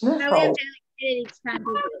twists. Now we have to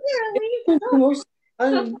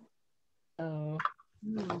Oh,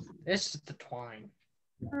 this is the twine.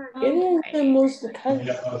 It is the most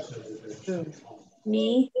kind.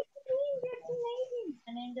 Me.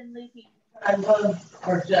 I love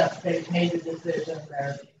our Jess. They made a decision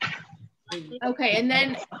there. Okay, and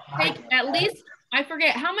then take at least, I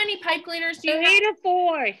forget, how many pipe cleaners do you have? 3 to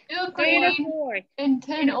 4. 3 to 4. And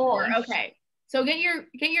 10 orange. Okay, so get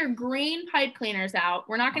your green pipe cleaners out.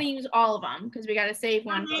 We're not going to use all of them because we got to save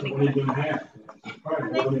one.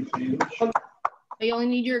 You only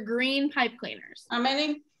need your green pipe cleaners. How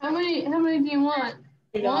many? How many do you want?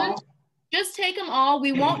 1? Just take them all.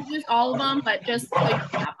 We won't use all of them, but just so you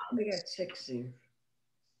have them. We got 60.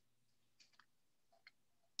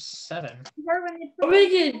 7. What are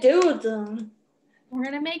we gonna do with them? We're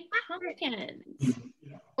gonna make pumpkins.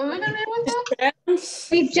 What are we gonna do with them?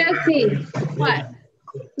 Hey, Jesse. What?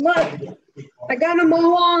 Look, I got them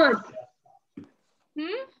all on.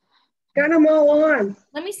 Got them all on.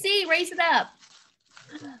 Let me see. Raise it up.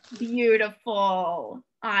 Beautiful.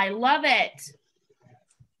 I love it.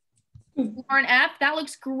 Lauren F, that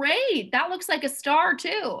looks great. That looks like a star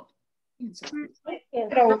too. I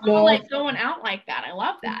don't know. Like going out like that. I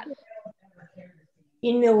love that.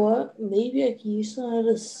 You know what? Maybe I can use some of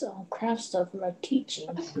this craft stuff for my teaching.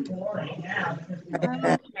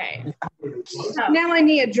 Okay. Now I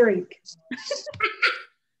need a drink.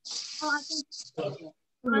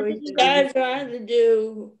 Guys, I have to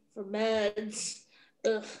do for meds.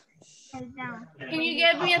 Ugh. Can you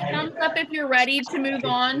give me a thumbs up if you're ready to move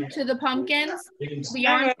on to the pumpkins? The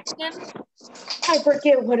yarn pumpkins? I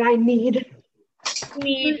forget what I need. You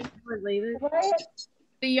need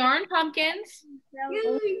the yarn pumpkins,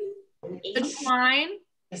 the twine,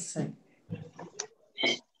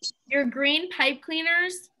 your green pipe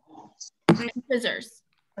cleaners, and scissors.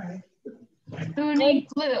 Who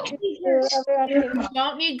needs glue? You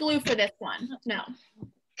don't need glue for this one. No.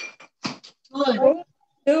 Good.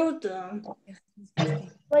 Do them.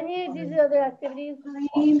 When you do the other activities, I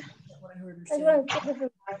just want to skip it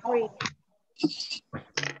for free.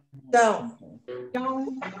 Don't.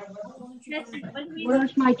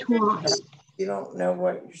 Where's my twine? You don't know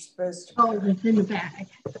what you're supposed to. Oh, it's in the bag.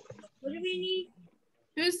 What do we need?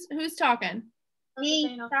 Who's talking?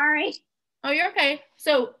 Me. Sorry. Oh, you're okay.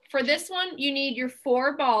 So for this one, you need your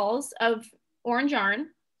 4 balls of orange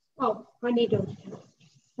yarn. Oh, I need those.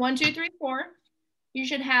 1, 2, 3, 4. You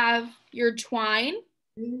should have your twine.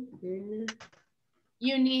 You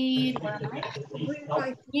need a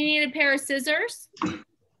pair of scissors.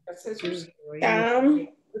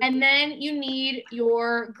 And then you need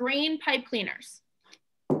your green pipe cleaners.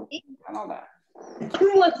 Who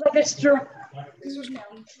looks like a straw?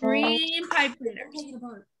 Green pipe cleaners.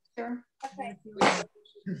 Okay.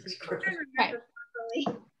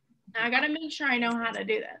 Now I gotta make sure I know how to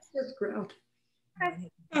do this.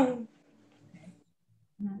 So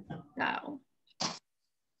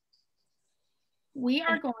we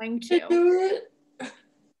are going to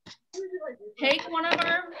take one of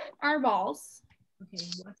our balls. Okay,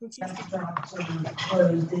 watch what you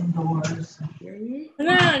closed indoors.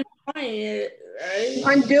 No, right?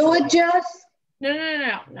 Undo it, Jess?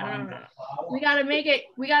 No. We gotta make it,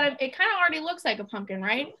 it kind of already looks like a pumpkin,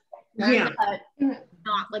 right? Yeah. But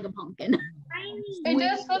not like a pumpkin. It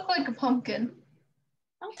does look like a pumpkin.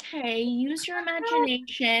 Okay, use your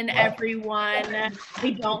imagination, everyone.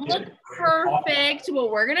 They don't look perfect,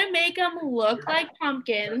 but we're gonna make them look like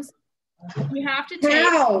pumpkins. You have to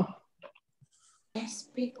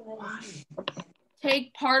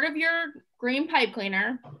take part of your green pipe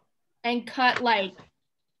cleaner and cut like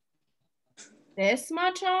this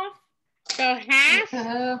much off. So half?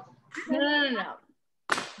 No.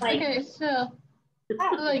 Like, okay, so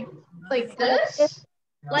like this?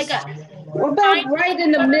 Like a. What about right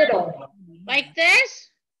in the middle? Like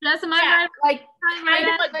this? Just right, like Like one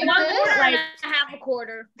one quarter, quarter like and half a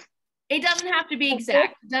quarter. it doesn't have to be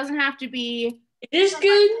exact. It doesn't have to be. It is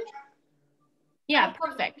good. Yeah,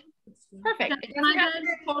 perfect. It doesn't have to be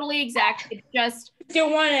totally exact. It's just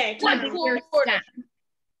don't want it. Your stem.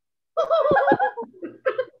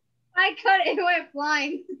 I cut it, went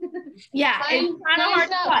flying. Yeah, it's kind of hard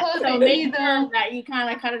to cut, so make sure that you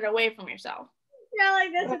kind of cut it away from yourself. Yeah,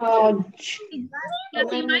 like this. Oh,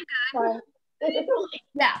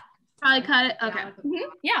 yeah, probably cut it. Okay.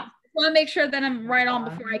 Yeah. Want to make sure that I'm right on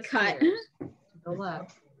before I cut.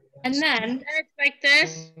 And then it's like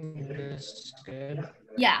this.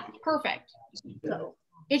 Yeah, perfect. So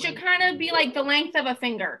it should kind of be like the length of a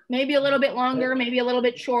finger, maybe a little bit longer, maybe a little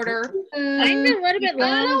bit shorter. Maybe a little bit I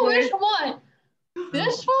don't know longer. which one.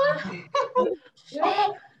 This one?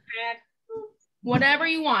 Whatever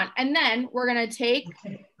you want. And then we're gonna take,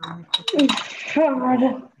 God.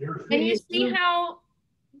 and you see how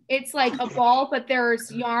it's like a ball, but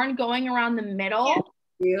there's yarn going around the middle?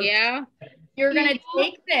 Yeah. You're gonna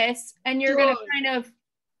take this and you're gonna kind of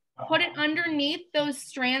put it underneath those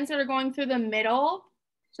strands that are going through the middle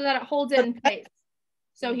so that it holds it in place.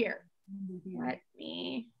 So here, let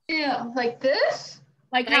me. Yeah, like this?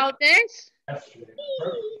 Like how this?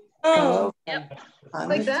 Oh. Yep.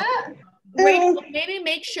 Like that? Maybe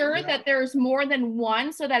make sure that there's more than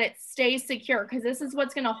one so that it stays secure, because this is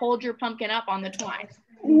what's going to hold your pumpkin up on the twine.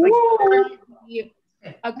 Like,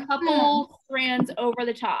 a couple strands over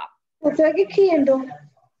the top. It's like a candle.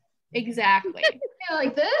 Exactly. Yeah,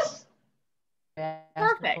 like this?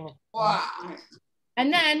 Perfect. Wow.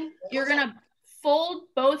 And then you're going to fold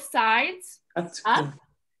both sides up.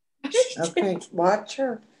 Okay, watch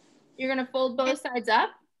her. You're going to fold both sides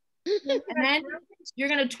up. And then you're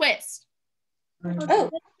going to twist. Oh.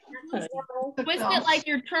 Twist it like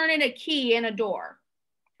you're turning a key in a door.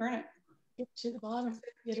 Turn it. Get to the bottom.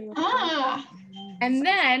 And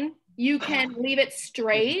then you can leave it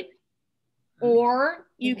straight, or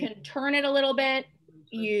you can turn it a little bit.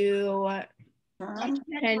 You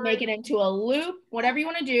can make it into a loop, whatever you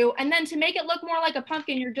want to do. And then to make it look more like a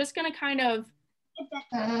pumpkin, you're just going to kind of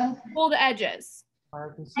pull the edges.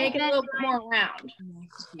 Make it a little bit more round.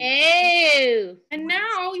 Ew. And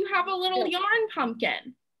now you have a little yarn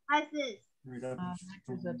pumpkin. How's this? Mine's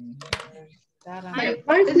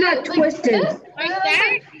not twisted. Like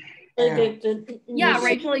that? Yeah,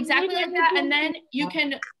 Rachel, exactly like that. And then you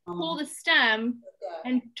can pull the stem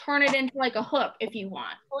and turn it into like a hook if you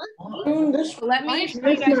want. So let me show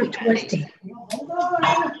you guys again.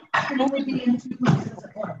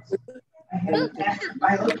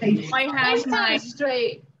 I have my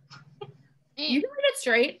straight. You can leave it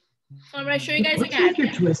straight. So I'm going to show you guys again.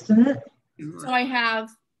 You're twisting it. So I have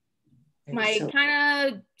my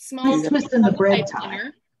kind of small twisting the bread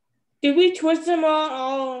tie. Did we twist them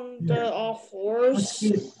on the all fours?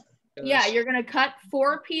 Yeah, you're going to cut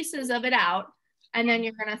 4 pieces of it out, and then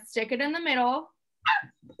you're going to stick it in the middle,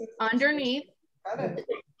 underneath.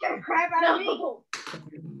 No.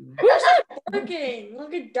 Who's that working?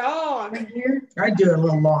 Look at dog. Here, I do it a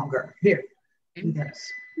little longer. Here, do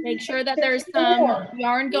this. Make sure that there's some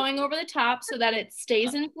yarn going over the top so that it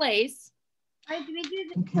stays in place.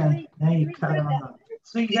 Okay, now you cut it on.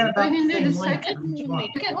 So you got about We can do the length. second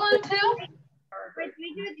one too. Wait,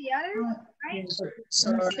 we do the other, right?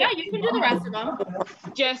 Yeah, you can do the rest of them.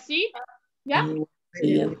 Jesse? Yeah.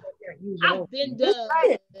 I've been done.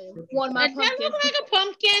 One my Does that pumpkin. look like a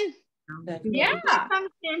pumpkin? Yeah.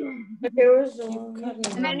 Pumpkin.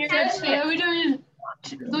 And then you're going to Are we doing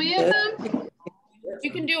 3 of them?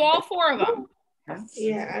 You can do all 4 of them.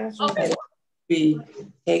 Yeah. Okay.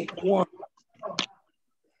 Take one.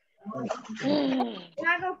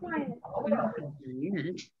 Now go find it.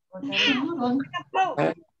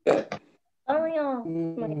 Good. Oh,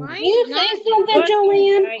 Joanne. You say something,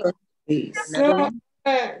 Joanne? No,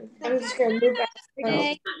 I'm just gonna move back.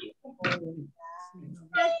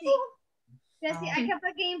 Jesse, I kept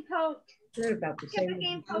a game poked. Good about the same.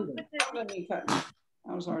 With the,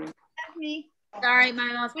 I'm sorry. that's me. Sorry, my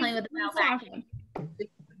mom's playing with the bell back. I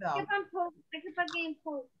kept a game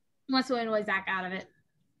poked. Unless we always back out of it.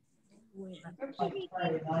 Okay,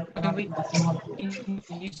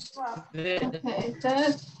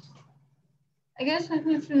 that. I guess I'm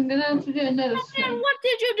gonna have to do another swing. What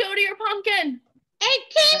did you do to your pumpkin?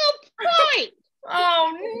 It came apart.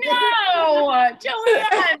 Oh no,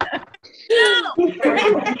 Joanne! No.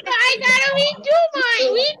 I gotta redo mine.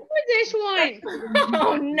 Redo this one.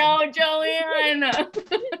 Oh no, Joanne!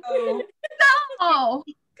 No!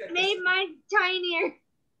 Made mine tinier.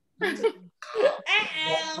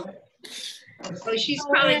 So she's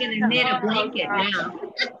probably gonna knit a blanket now.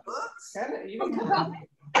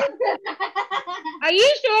 Are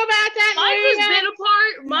you sure about that?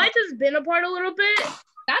 Mine's has been apart a little bit.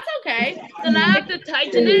 That's okay. Then I have to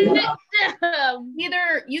tighten it.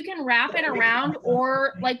 Either you can wrap it around,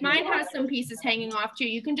 or like mine has some pieces hanging off too.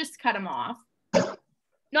 You can just cut them off.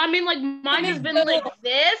 No, I mean like mine has been like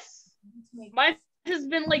this. Mine has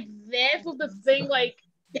been like this with the thing like.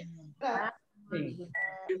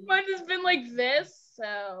 Mine has been like this.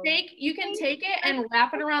 So you can take it and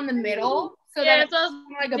wrap it around the middle so yeah, that it's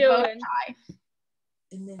like a bow tie.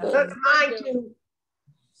 That's mine too.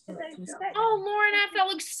 Oh, Lauren, that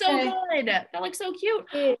looks so good. That looks so cute.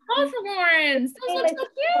 Both of Lauren's. Those look so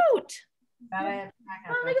cute.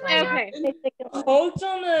 Oh, look at that. Okay. Hold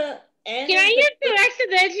on the end. Can I use the rest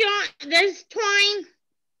of this twine?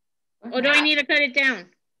 Or do I need to cut it down?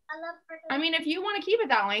 I mean, if you want to keep it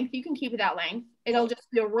that length, you can keep it that length. It'll just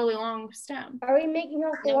be a really long stem. Are we making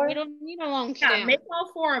all four? No, we don't need a long stem. Yeah, make all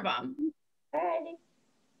 4 of them. Alrighty.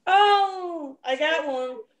 Oh, I got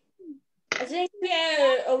one. I think we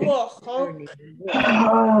had a little hook.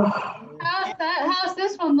 How's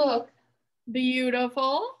this one look?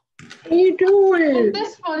 Beautiful. What are you doing?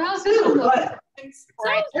 This one, how's this one look?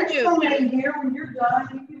 So cute. In here when you're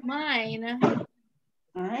done. Mine.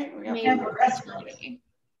 All right, we got Maybe the rest of it.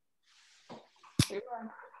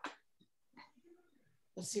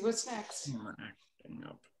 Let's see what's next.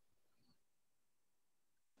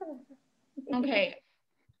 Okay.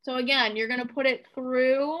 So again, you're going to put it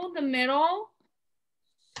through the middle,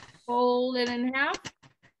 fold it in half,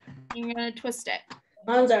 and you're going to twist it.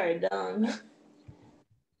 Mine's already done.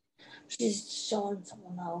 She's showing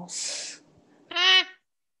someone else.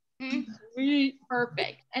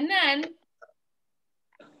 Perfect. And then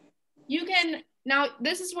you can, now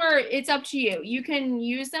this is where it's up to you. You can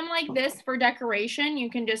use them like this for decoration. You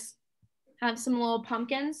can just have some little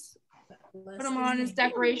pumpkins, put them on as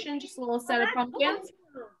decoration, just a little set of pumpkins.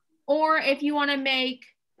 Or if you want to make,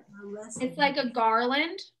 it's like a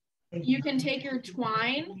garland, you can take your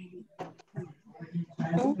twine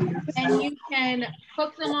and you can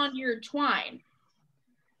hook them onto your twine.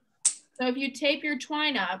 So if you tape your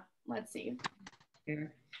twine up, let's see.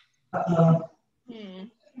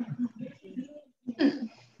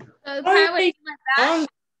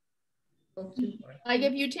 Like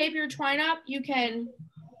if you tape your twine up, you can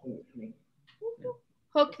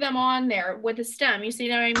hook them on there with a stem. You see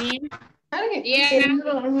what I mean?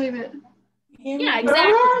 Yeah,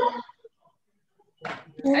 exactly.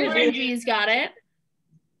 Reggie's got it.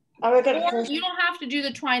 Or you don't have to do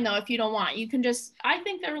the twine though if you don't want. You can just, I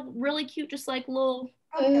think they're really cute, just like little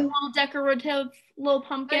decorative little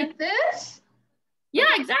pumpkins. Like this?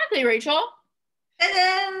 Yeah, exactly, Rachel.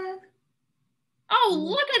 Ta-da! Oh,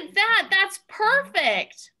 look at that. That's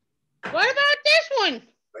perfect. What about this one?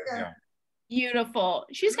 Yeah. Beautiful.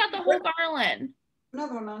 She's got the whole garland.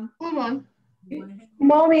 Another one on. Hold on.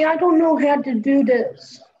 Mommy, I don't know how to do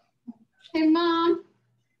this. Hey, Mom.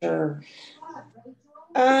 Sure.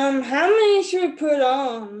 How many should we put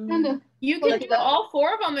on? You can do all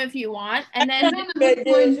 4 of them if you want, and then one at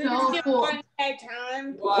a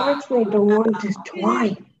time. Actually, the one just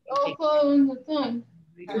twine.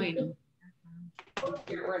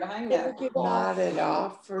 Get rid of hang that. Knot it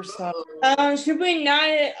off or something. Should we knot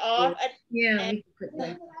it off? Yeah, we could put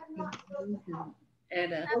that.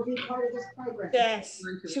 Yes.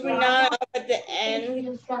 Should we knot it off at the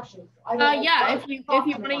end? Yeah, if you want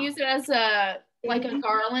to use it as a like a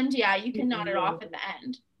garland, yeah, you can knot it off at the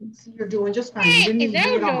end. You're doing just fine. Hey,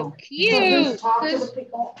 that was cute.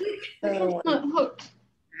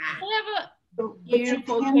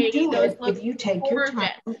 Beautiful, Katie. Those look if you take your time.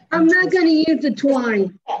 I'm not going to use the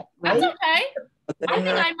twine. That's okay. I think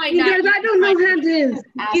I might not. Because I don't know how to use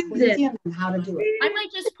it. I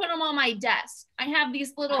might just put them on my desk. I have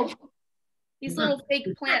these little These little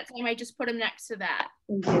fake plants, I might just put them next to that.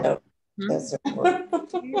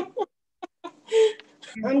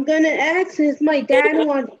 I'm gonna ask if my dad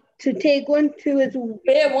wants to take one to his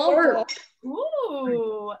work.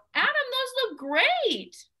 Ooh, Adam, those look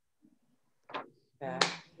great.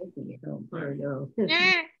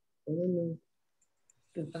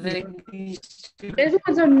 This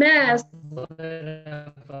one's a mess.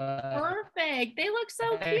 Perfect. They look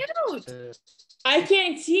so cute. I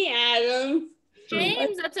can't see Adam.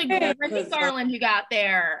 James, that's a great garland you got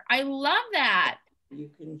there. I love that. You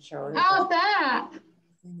can show it. How's that?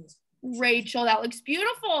 Rachel, that looks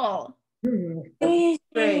beautiful.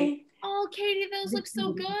 Great. Oh, Katie, those look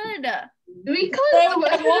so good. Do we cut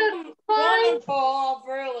One fall off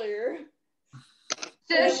earlier.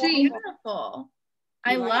 Beautiful.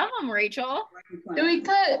 I love them, Rachel. Do we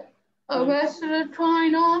cut the rest of the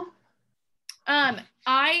twine off?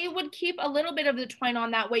 I would keep a little bit of the twine on.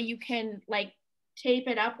 That way you can like tape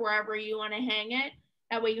it up wherever you want to hang it.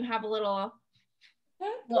 That way you have a little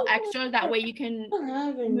extra. That way you can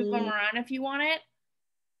move them around if you want it.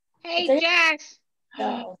 Hey, Jess.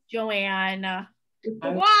 Joanne.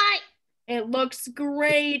 What? It looks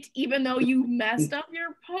great, even though you messed up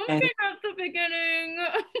your pumpkin at the beginning.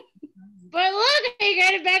 But look, I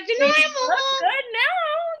got it back to normal. You look good now.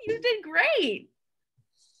 You did great.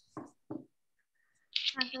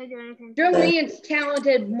 Julian's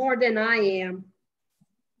talented more than I am.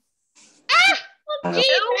 Gee, thanks. What are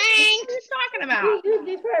you talking about?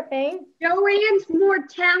 These were a paint. Joanne's more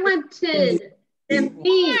talented than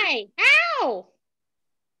me. Why? How?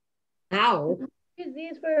 How? Use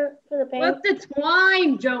these for the paint. What's the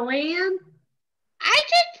twine, Joanne? I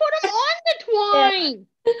just put them on the twine.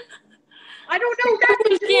 Yeah. I don't know how to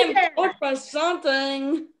do that. Or for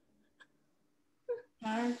something.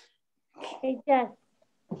 Hey, Jess.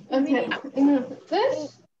 Okay.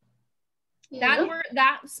 This.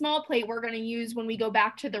 That small plate we're gonna use when we go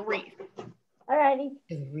back to the wreath. Alrighty.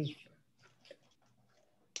 The wreath.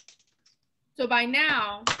 So by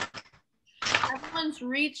now, everyone's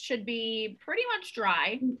wreath should be pretty much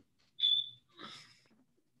dry.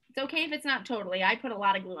 It's okay if it's not totally. I put a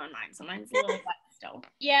lot of glue on mine, so mine's a little wet still.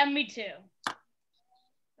 Yeah, me too.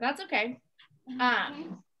 That's okay.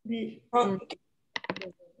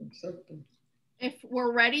 If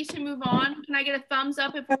we're ready to move on, can I get a thumbs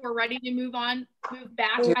up if we're ready to move on? Move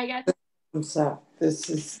back, I guess. Thumbs up. This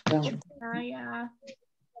is done. Yeah.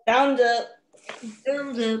 Thumbs up.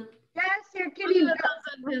 Thumbs up. Yes, you're getting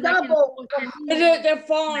double. They're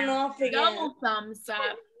falling off again. Double thumbs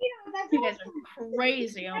up. You guys are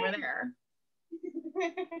crazy over there.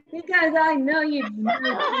 Because I know you.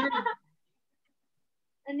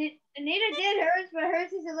 Anita did hers, but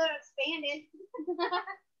hers is a little expanded.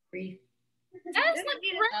 That looks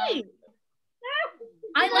great.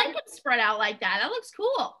 I like it spread out like that. That looks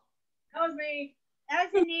cool. That was me.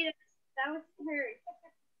 That was Anita. That was hers.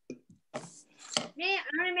 Me, I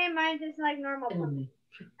only made mine just like normal.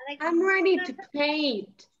 I'm ready to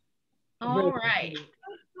paint. All right.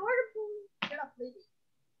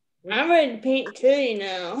 I'm ready to paint too, you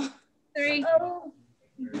know. 3. Oh.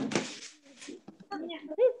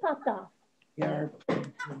 These popped off. Yeah.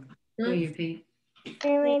 Where you paint?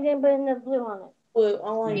 And we didn't put enough blue on it. Blue.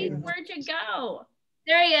 I want Where'd you go?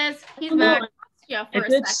 There he is. He's back. Yeah, for It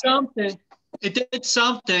did something. It did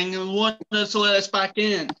something and wanted us to let us back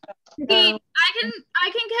in. Steve, I can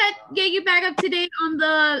get you back up to date on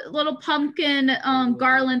the little pumpkin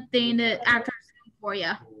Garland thing that actors do for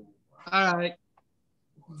you. All right.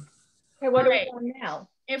 Okay, what are we doing now?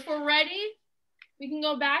 If we're ready, we can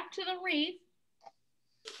go back to the wreath.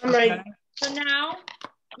 I'm ready. So now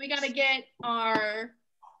we got to get our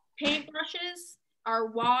paintbrushes, our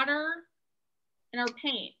water, and our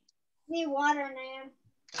paint. Need water now.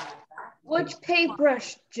 Which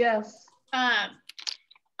paintbrush, Jess?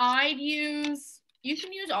 I'd use, you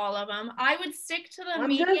can use all of them. I would stick to the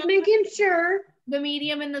medium. I'm just making sure. The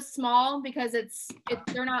medium and the small because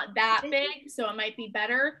they're not that big, so it might be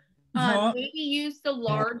better. Maybe use the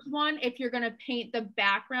large one if you're gonna paint the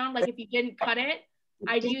background. Like if you didn't cut it,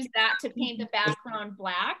 I'd use that to paint the background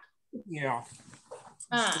black. Yeah.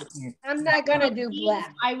 I'm not gonna do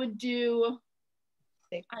black.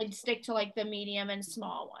 I'd stick to like the medium and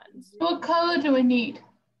small ones. What color do we need?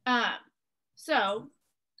 So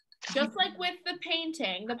just like with the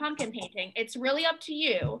painting, the pumpkin painting, it's really up to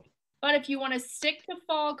you. But if you want to stick to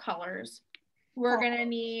fall colors, we're gonna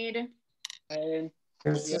need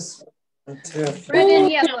There's this one too. red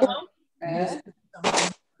and yellow.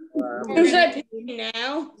 Who's that painting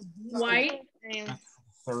now? White.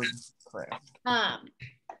 Third craft.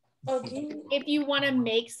 If you want to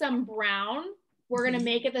make some brown, we're gonna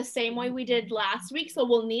make it the same way we did last week. So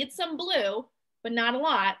we'll need some blue, but not a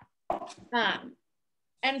lot.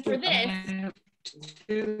 And for this,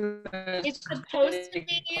 it's supposed to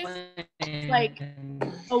be like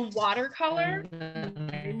a watercolor.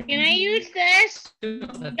 Can I use this?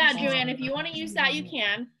 Yeah, Joanne, if you want to use that, you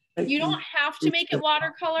can. You don't have to make it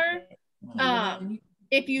watercolor.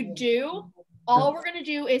 If you do, all we're gonna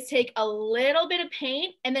do is take a little bit of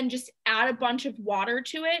paint and then just add a bunch of water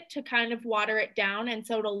to it to kind of water it down, and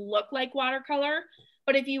so it'll look like watercolor.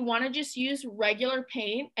 But if you want to just use regular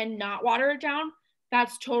paint and not water it down,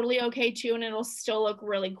 that's totally okay too, and it'll still look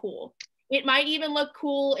really cool. It might even look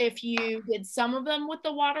cool if you did some of them with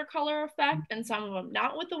the watercolor effect and some of them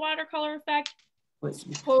not with the watercolor effect. It's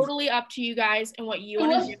totally up to you guys and what you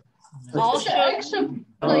want to do. I'll show you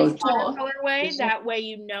the watercolor way, that way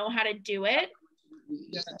you know how to do it.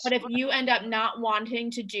 But if you end up not wanting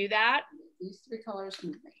to do that, these three colors,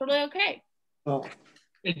 totally okay.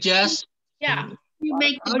 Hey, Jess? Yeah. You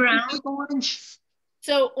make the brown. Orange?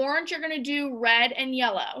 So orange, you're going to do red and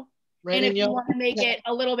yellow. And if you want to make it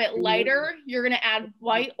a little bit lighter, you're going to add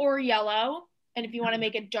white or yellow. And if you want to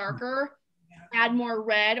make it darker, add more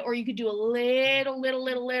red, or you could do a little bit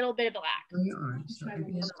of black.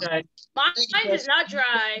 Mine is not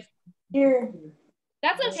dry. Here.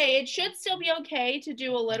 That's okay. It should still be okay to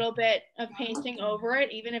do a little bit of painting over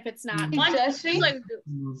it, even if it's not. Mine is like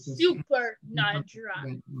super not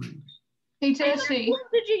dry. Hey, Jesse. What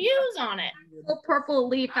did you use on it? A purple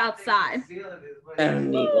leaf outside.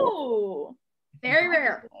 Ooh, very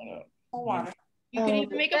rare. You can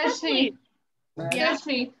even make a purple leaf.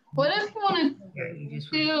 Jesse, what if you want to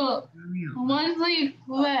do one leaf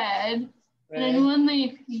red and then one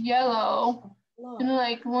leaf yellow and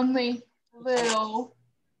like one leaf blue?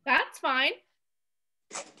 That's fine.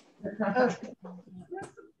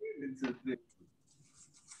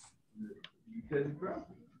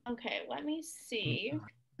 Okay, let me see.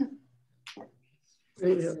 I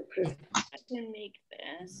can make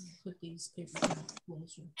this. Put these papers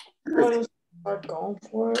closer. Start going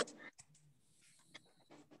for it.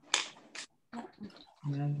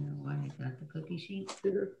 Now you know why I got the cookie sheet.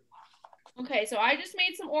 Okay, so I just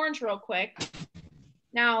made some orange real quick.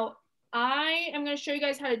 Now, I am going to show you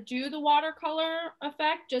guys how to do the watercolor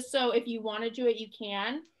effect, just so if you want to do it, you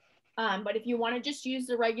can. But if you want to just use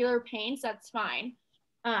the regular paints, that's fine.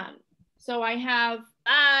 So I have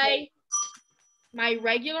my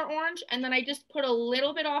regular orange, and then I just put a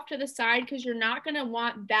little bit off to the side because you're not going to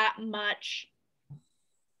want that much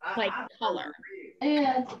like color.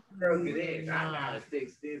 Yeah.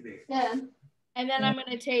 Yeah. And then I'm going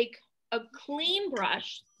to take a clean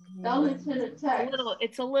brush.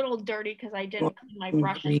 It's a little dirty because I didn't clean my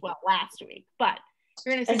brush as well last week, but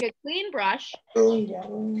you're going to take a clean brush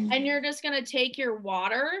and you're just going to take your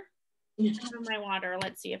water. My water.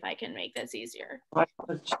 Let's see if I can make this easier. I'm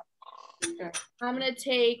just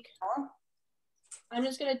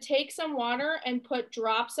going to take some water and put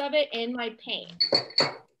drops of it in my paint.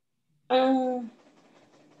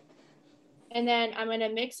 And then I'm going to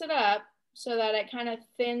mix it up so that it kind of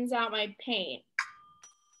thins out my paint.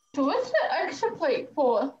 So what's the extra plate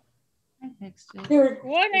for?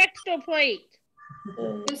 What extra plate?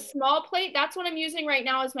 The small plate, that's what I'm using right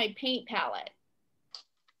now as my paint palette.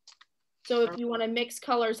 So if you want to mix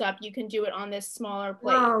colors up, you can do it on this smaller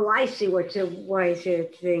plate. Oh, I see why it's a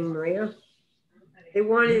thing, Maria. They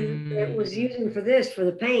wanted, it was using for this, for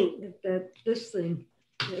the paint, this thing.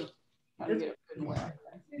 Yeah.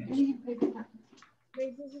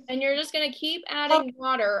 And you're just going to keep adding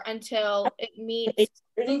water until it meets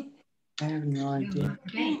I have no idea.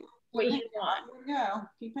 what you want.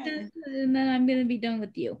 And then I'm going to be done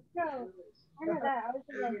with you.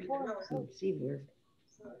 Seabird.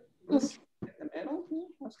 In the middle?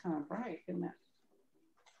 That's kind of bright, isn't it?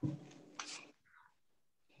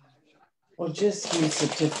 Well, just use a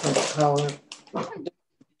different color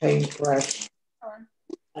paintbrush.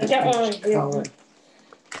 Color.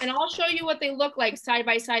 And I'll show you what they look like side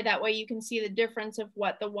by side. That way you can see the difference of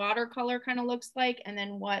what the watercolor kind of looks like and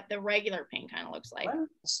then what the regular paint kind of looks like.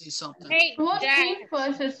 See something. Hey, what paint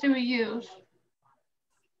brushes do we use?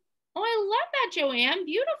 Oh, I love that, Joanne.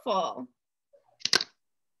 Beautiful.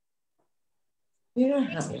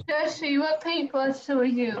 Jesse, what paintbrush do we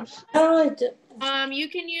use? You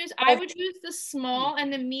can use, I would use the small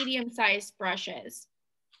and the medium-sized brushes.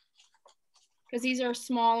 Because these are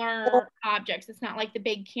smaller objects. It's not like the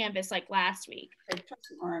big canvas like last week. Okay, try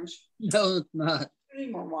some orange. No, it's not. We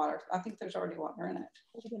need more water. I think there's already water in it.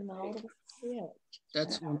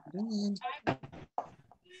 That's what I'm doing.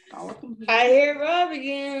 I hear Rob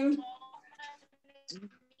again.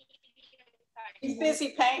 He's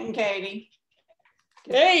busy painting, Katie.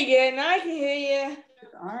 There you go. Now I can hear you.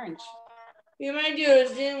 It's orange. We might do a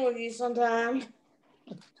Zoom with you sometime.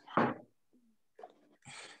 To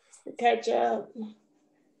catch up.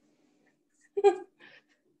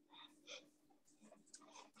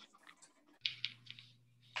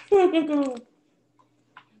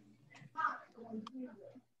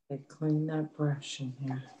 I clean that brush in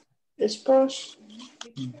here. This brush.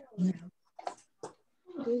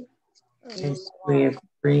 Okay, so we have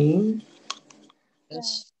green.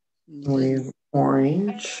 Yes. We have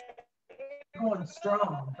orange. Going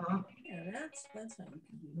strong, huh? Yeah, that's how you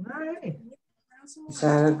can do it. All right. Is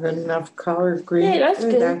that a good enough color? Green. Yeah, that's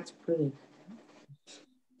good. That's pretty.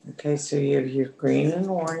 Okay, so you have your green and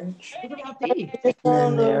orange. What about these? And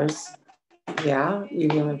then there's, yeah, you're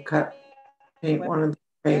gonna paint one of the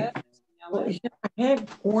right. Well, yeah, I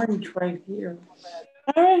have orange right here.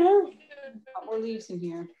 More leaves in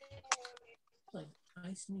here. Like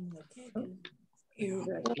icing the cake.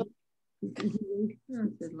 Okay,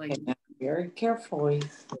 now very carefully.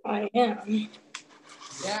 I am.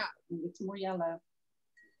 Yeah, get some more yellow.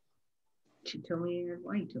 She told me you had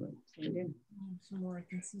white to it. So I did. Some more, I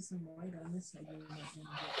can see some white on this side.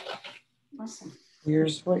 Awesome.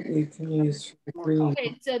 Here's what you can use for the green.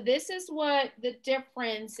 Okay, so this is what the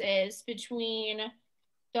difference is between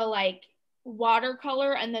the like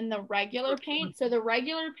watercolor and then the regular paint. So the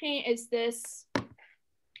regular paint is this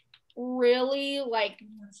really like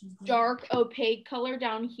dark opaque color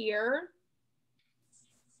down here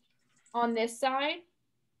on this side.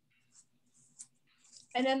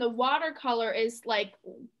 And then the watercolor is like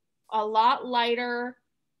a lot lighter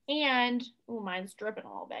and, oh, mine's dripping a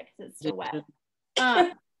little bit because it's still wet.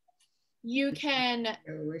 You can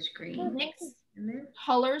mix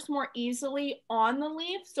colors more easily on the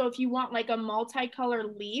leaf. So if you want like a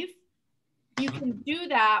multicolored leaf, you can do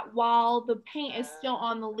that while the paint is still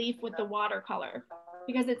on the leaf with the watercolor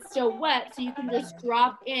because it's still wet. So you can just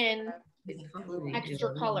drop in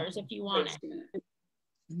extra colors if you want it.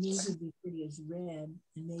 These would be pretty as red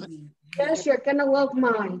and maybe. Yes, you're gonna love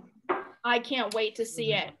mine. I can't wait to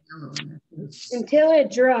see it. Until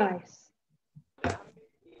it dries. Here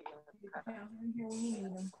we need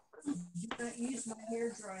them. Do not use my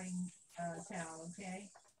hair drying towel, okay?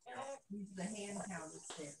 Use the hand towel that's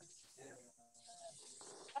there.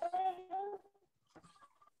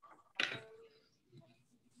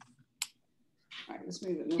 All right, let's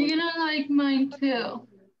move it. You're gonna like mine too.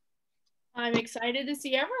 I'm excited to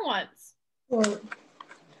see everyone's.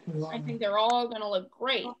 I think they're all gonna look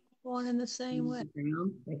great. One in the same way.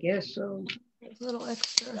 I guess so. A little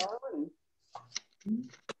extra.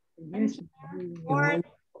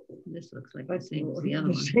 This looks like the same as the other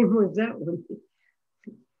one. Same with that one.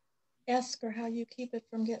 Ask her how you keep it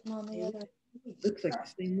from getting on the other. Looks like the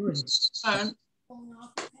same one.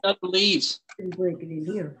 Got the leaves. Break it in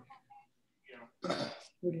here. Put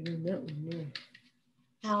it in that one, yeah.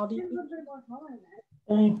 Howdy.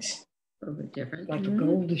 Thanks. A little bit different. Like a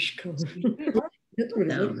goldish color. That's what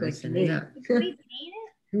it looks like to me. It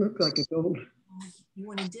looks like a gold. You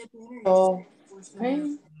want to dip in it? Oh,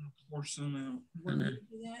 Force them out.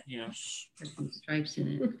 Yes. There's some stripes in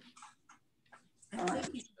it.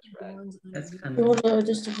 That's kind Hold of. on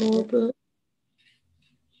just a little bit.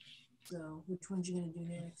 So, which one's you going to do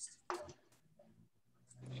next?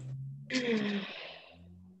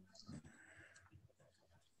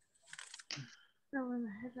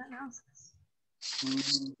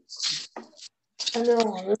 I know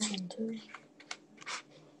on this one too.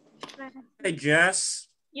 Hey, Jess.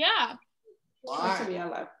 Yeah. Why?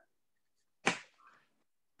 Yellow.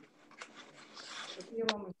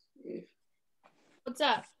 What's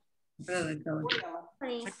up? I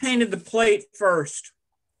painted the plate first.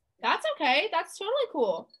 That's okay. That's totally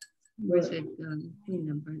cool. Where's it?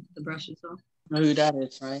 Clean the brushes off. Know who that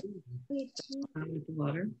is, right? With the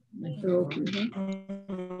water. Like the old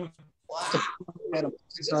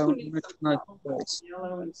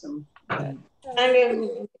Yellow and some. I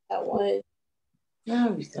didn't that way.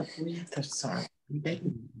 no, he's got Wreath or something.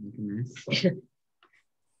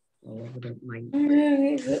 All over the mic.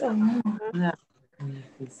 No,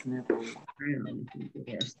 he's never.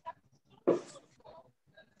 Yes.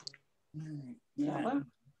 Yellow.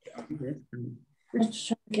 It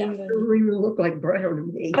doesn't even look like brown to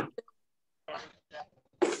me.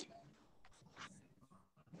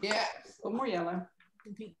 Yeah, a little more yellow.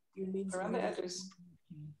 Your leaves around the edges.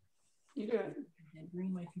 You do it. That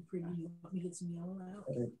green might be pretty. You want me to get some yellow out?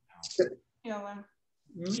 Yellow.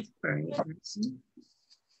 Try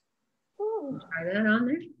that on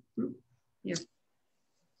there. Yeah.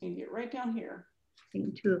 You get right down here.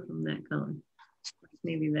 Paint two of them that color.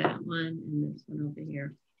 Maybe that one and this one over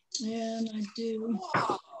here. And I do.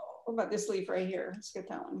 What about this leaf right here? Let's get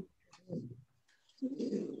that one.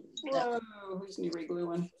 Whoa, who's new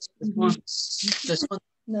regluing? This one?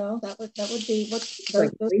 No, that would be what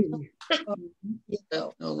Like those green.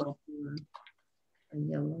 yellow. A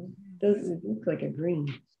yellow. Doesn't look like a green.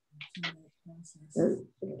 It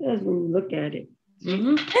does when you look at it.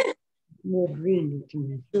 More green to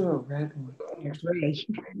me. Do a red one. Gray.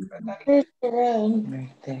 Here's the red.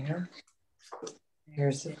 Right there.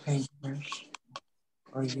 Here's the paintbrush.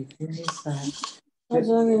 Or you can use that.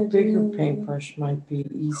 The bigger paintbrush might be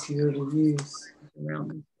easier to use. A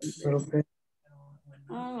little bit.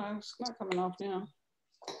 Oh, it's not coming off now.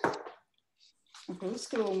 Okay, let's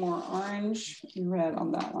get a little more orange and red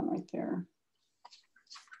on that one right there.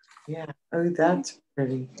 Yeah. Oh, that's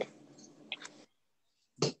pretty.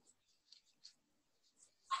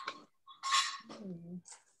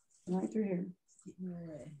 Right through here.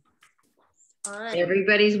 All right.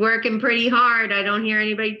 Everybody's working pretty hard. I don't hear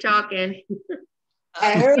anybody talking.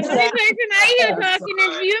 I heard the only person I hear talking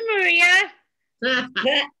is you, Maria.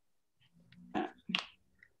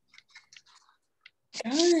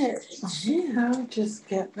 Yeah, just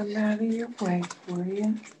get them out of your way for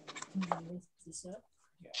you.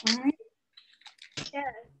 All right.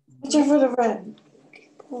 Yeah. Watch out for the red.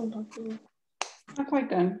 Not quite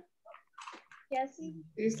done. Yes.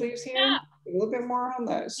 These leaves here, a little bit more on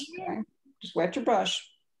those. Okay? Just wet your brush.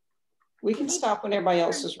 We can stop when everybody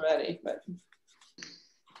else is ready, but.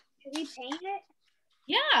 Should we paint it?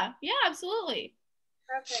 Yeah, absolutely.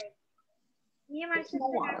 Okay. Me and my sister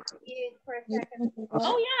have to use for a second.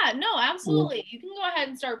 Oh yeah, no, absolutely. You can go ahead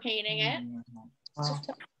and start painting it.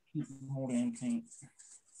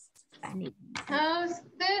 How's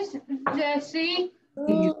this, Jessie?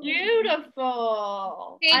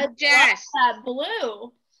 Beautiful. Hey, I Jess. love that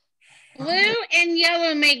blue. Blue and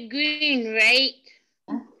yellow make green, right?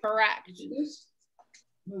 Correct.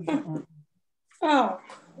 Oh.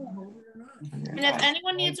 And if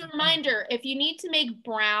anyone needs a reminder, if you need to make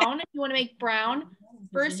brown, if you want to make brown,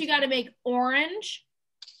 first you got to make orange.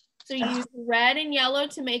 So you use red and yellow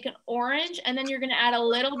to make an orange, and then you're going to add a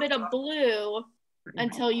little bit of blue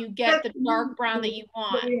until you get the dark brown that you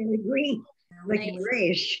want. Green, like a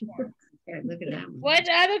grayish. Look at that one. What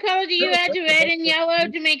other color do you add to red and yellow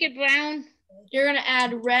to make it brown? You're going to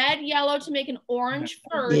add red, yellow to make an orange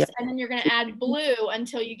first, and then you're going to add blue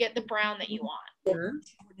until you get the brown that you want. Can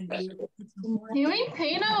we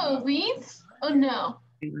paint our leaves? Oh, no.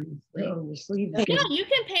 Yeah, you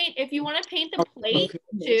can paint. If you want to paint the plate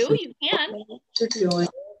too, you can.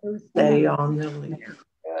 Stay on the leaf.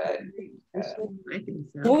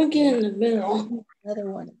 Don't get in the middle. Another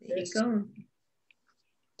one of these.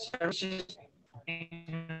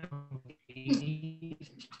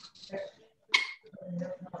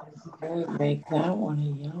 I would make that one a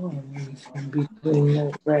yellow leaf in between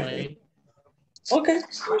the red. Okay.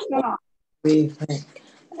 What do you think?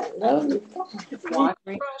 Wash the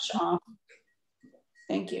brush off.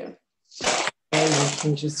 Thank you. And you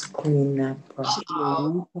can just clean that brush.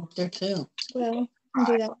 There too. Well, I'll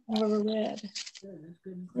do that one over red.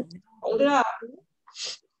 Hold it up.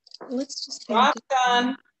 Let's just Drop paint it.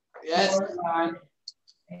 done. Yes, fine.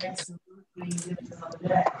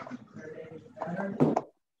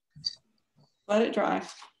 Let it dry.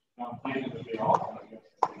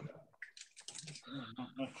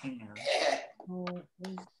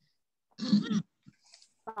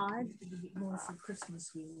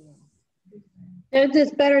 This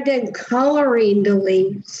is better than coloring the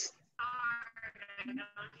leaves.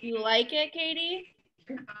 You like it, Katie?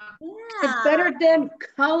 Yeah. It's better than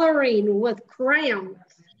coloring with crayons.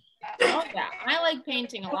 Oh yeah, I like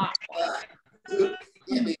painting a lot.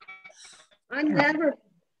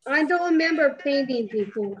 I don't remember painting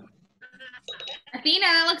before. Athena,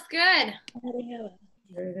 that looks good.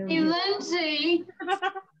 Hey, Lindsay.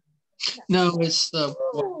 No, it's the.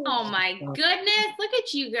 Oh my goodness, look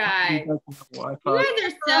at you guys. You guys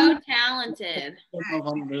are so talented.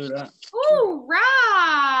 Do that. Ooh,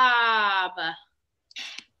 Rob.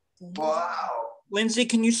 Wow. Lindsay,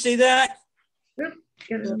 can you see that? The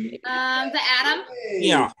Adam?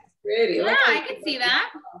 Yeah. Pretty. Yeah, I can see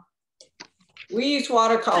that. We use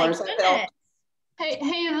watercolors. I felt.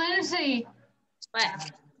 Hey, Lindsay.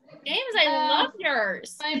 What? James, I love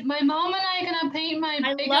yours. My mom and I are gonna paint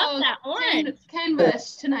my big love that orange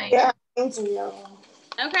canvas tonight. Yeah, it's yellow.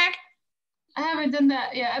 Okay. I haven't done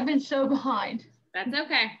that yet. I've been so behind. That's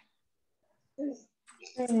okay.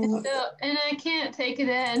 And I can't take it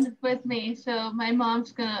in with me, so my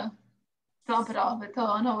mom's gonna drop it off. It's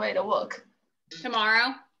on her way to work.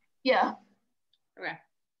 Tomorrow? Yeah. Okay.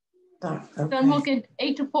 So I'm working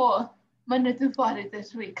 8 to 4 Monday through Friday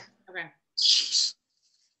this week. Okay. Jeez.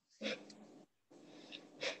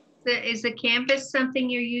 Is the canvas something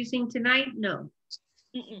you're using tonight? No.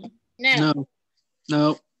 Mm-mm. No.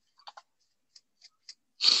 No.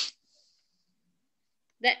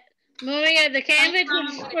 That moving at the canvas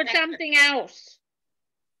is for something else.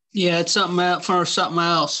 Yeah, it's something out for something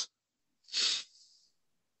else.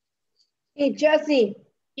 Hey, Jesse.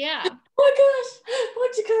 Yeah. Oh my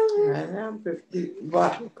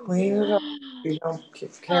gosh, clean it up. You don't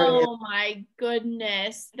carry it. Oh my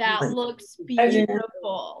goodness, that looks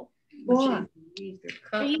beautiful. What?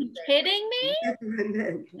 Are you kidding me?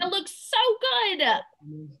 That looks so good.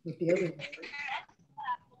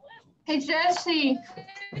 Hey, Jesse.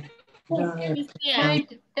 Let me see My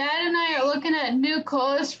it. dad and I are looking at new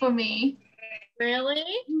colors for me. Really?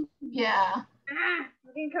 Yeah. I'm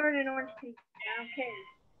getting covered in orange paint. I don't care.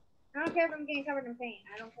 I don't care if I'm getting covered in paint.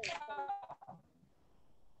 I don't care.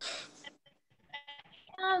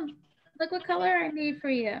 Look what color I made for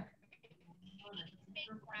you.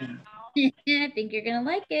 I think you're gonna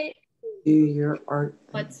like it. Do your art.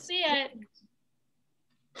 Let's see it.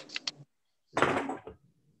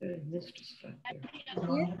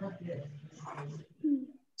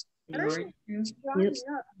 Yep.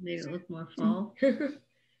 Made it look more fall.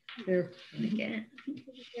 There again.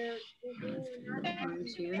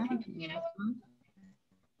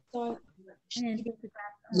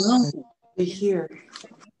 No, be here.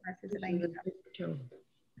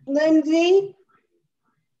 Lindsay?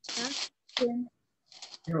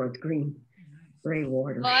 No, it's green. Gray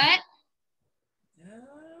water. What?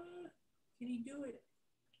 Can he do it?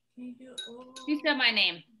 Can he do it? Oh. Who said my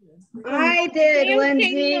name? I did,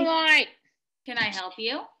 Lindsay. Can I help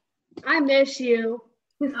you? I miss you.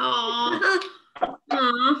 Aw. Aw. I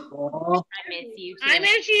miss you too. I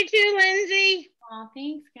miss you too, Lindsay. Aw,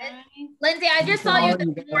 thanks, guys. Lindsay, I just saw you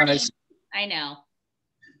this morning. I know.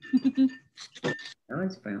 Oh,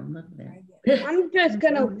 it's brown. Look at that. I'm just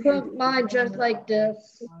gonna put mine just like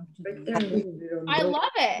this. I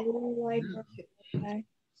love it. Okay.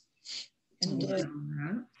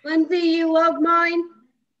 Lindsay, you love mine?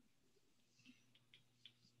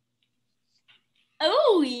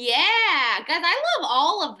 Oh yeah, guys, I love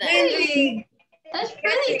all of them. Lindsay. That's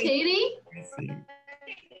pretty, Katie.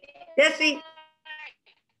 Jesse.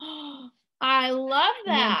 I love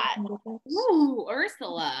that. Ooh,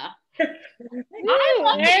 Ursula. I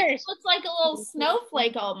love it. It looks like a little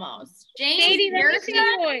snowflake almost. James, Katie, let me see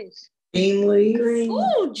yours. Green.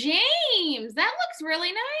 Ooh, James, that looks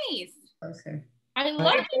really nice. Okay. I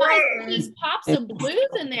love how these pops of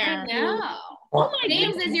blues in there. I know. Oh my,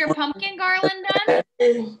 James, is your pumpkin garland done?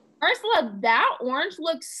 Ursula, that orange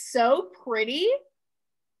looks so pretty.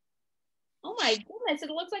 Oh my goodness, it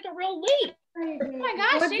looks like a real leaf. Oh my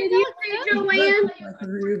gosh, What James, did you say, Joanne?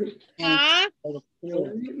 Huh?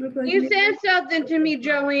 You said something to me,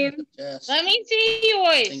 Joanne. Let me see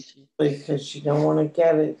yours. Because she don't want to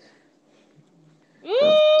get it.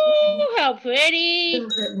 Ooh, how pretty.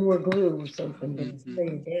 More glue or something. Down.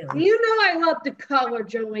 You know I love the color,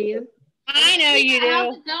 Joanne. I know you do.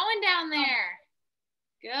 How's it going down there?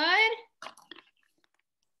 Good?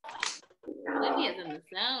 Olivia's in the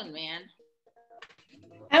zone, man.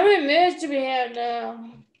 How many minutes do we have now?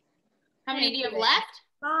 How many do you have left?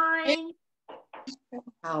 9.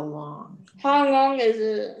 How long? How long is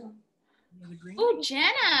it? Oh,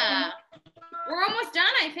 Jenna. We're almost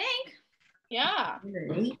done, I think. Yeah.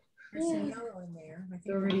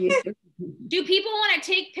 Do people want to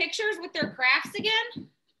take pictures with their crafts again?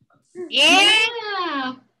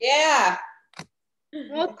 Yeah. Yeah.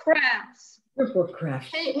 What crafts?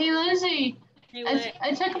 Hey, Lindsay. Hey,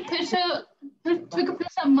 I took a picture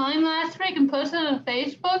of mine last week and posted it on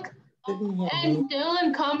Facebook. And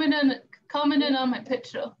Dylan commented on my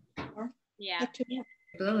picture. Yeah.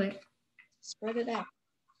 Blow it. Spread it out.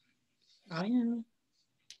 I am.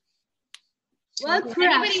 What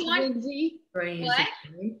crafts, Anybody want- Lindsay? What?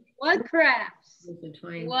 What crafts?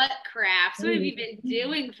 What crafts? What have you been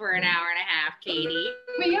doing for an hour and a half, Katie?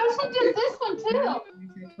 We also did this one too.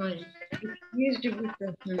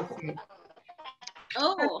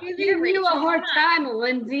 Oh, I'm here, giving you Rachel. a hard time,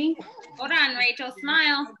 Lindsay. Hold on, Rachel.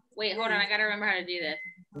 Smile. Wait, hold on. I gotta remember how to do this.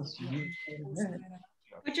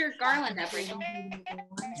 Put your garland up, Rachel.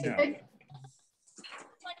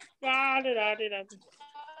 Oh,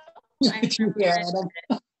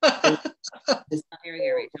 here we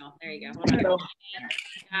go, Rachel. There you go. Hold on.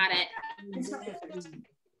 Got it.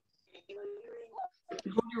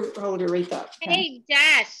 Hold your wreath up. Hey,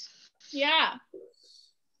 Jess. Yeah.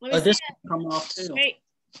 This can come off too. Hey,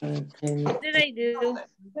 what did I do?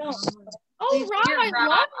 Oh, Rob, I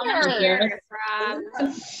love her. Rob.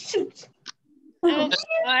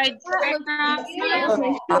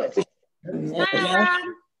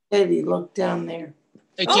 Eddie, look down there.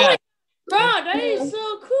 Hey, Oh Jack. my God, that is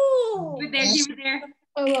so cool. Keep it there, keep it there.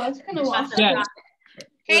 Oh, well, it's kind of lost. Jack.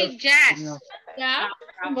 Hey, Jess. Yeah.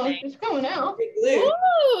 It's coming out.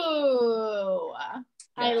 Ooh.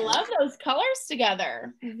 I love those colors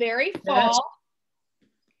together. Very fall.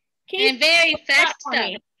 And very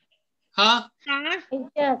festive. Huh? Huh?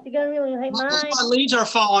 Yes, you gotta really hate mine. My leaves are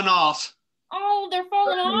falling off. Oh, they're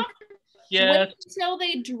falling off? Yeah. Wait until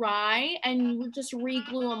they dry and you just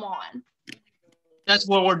re-glue them on. That's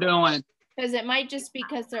what we're doing. Because it might just be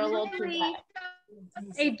because they're a little too wet.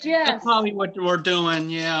 Hey, Jess. That's probably what we're doing,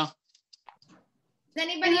 yeah. Is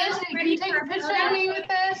anybody else Can ready you take a picture of me with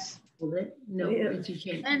this? No, you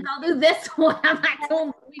can't. And I'll do this one. I'm not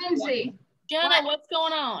told. Lindsay. Jenna, what's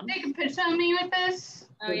going on? Take a picture of me with this.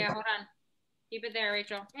 Oh yeah, hold on. Keep it there,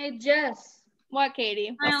 Rachel. Hey, Jess. What,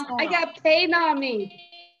 Katie? What's going I on? got paint on me.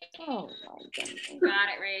 Oh, my goodness. Got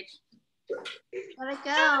it, Rach. Let it go.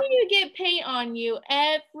 How do you get paint on you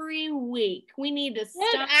every week? We need to Look,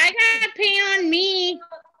 stop. I got paint on me.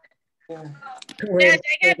 Yes,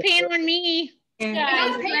 I got paint on me.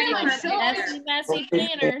 Guys, Ready for a messy, messy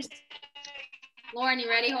painters. Lauren, you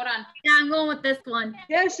ready? Hold on. Yeah, I'm going with this one.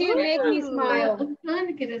 Yes, you make me smile. I'm trying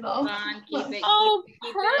to get it off. Hold on, keep it. Oh,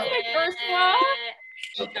 keep perfect, it. Ursula.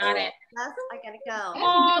 You got it. I gotta go.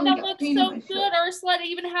 Oh, that looks so good, Ursula. It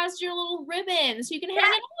even has your little ribbon, so you can hang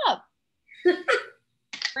it up.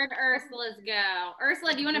 Where'd Ursula's go?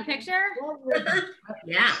 Ursula, do you want a picture?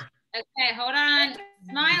 Yeah. Okay, hold on.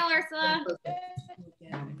 Smile, Ursula.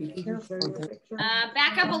 Be careful.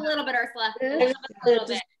 Back up a little bit, Ursula. A little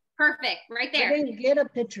bit. Perfect. Right I there. didn't get a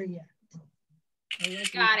picture yet.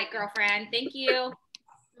 Got it, girlfriend. Thank you.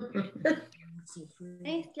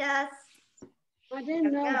 Thanks, Jess. I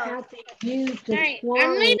didn't know how to use the Alright, twine.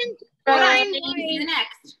 I'm leaving. Hold on, Twine. James. You're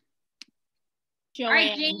next. Joanne, All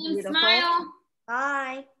right, James, beautiful. smile.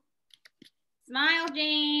 Bye. Smile,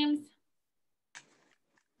 James.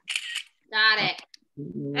 Got it.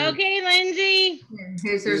 Okay, Lindsay.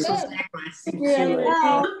 Here's Ursula's necklace.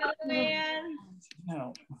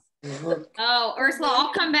 No. Oh, Ursula,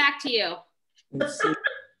 I'll come back to you.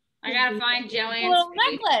 I gotta find Joanne's Little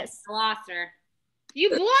necklace. I lost her. You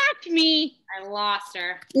blocked me. I lost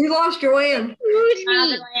her. You lost Joanne. Who's Smile,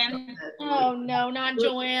 me? Joanne. Oh, no, not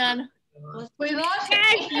Joanne. We lost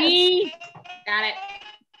That's me. Got it.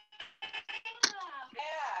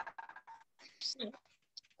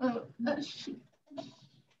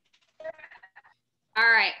 All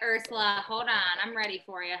right, Ursula, hold on. I'm ready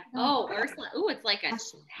for you. Oh, Ursula. Ooh, it's like a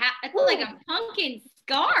pumpkin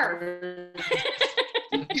scarf.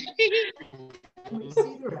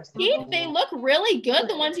 Keith, they look really good,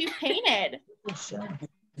 the ones you painted.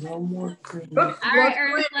 No more cream. All right,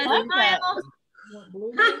 Ursula, smile.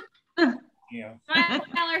 Yeah.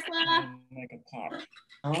 Smile, Ursula. Make a pop.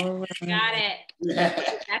 All right. Got it.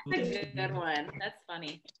 That's a good one. That's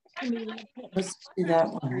funny. Let's do that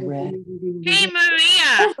one, Red. Hey,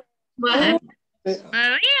 Maria. What?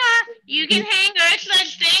 Maria, you can hang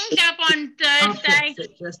Ursula's things up on Thursday.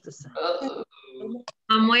 Just a second.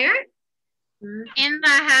 Where? In the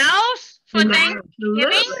house for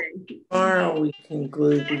Thanksgiving. Tomorrow we can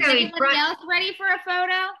glue these. Anybody else ready for a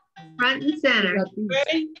photo? Front and center.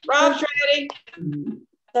 Ready? Rob's ready.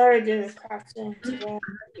 Sorry, dude.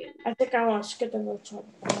 I think I want to skip the virtual.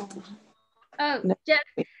 Oh, Jess.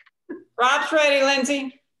 Rob's ready,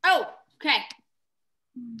 Lindsay. Oh, okay.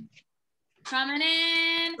 Coming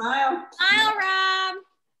in. Smile. Smile, Rob.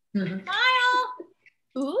 Smile.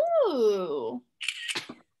 Ooh.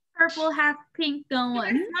 Purple, half pink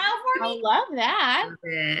going. Smile for I me. love that.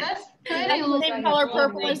 That's That's pretty. the same color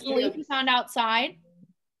purple as the leaf you found outside.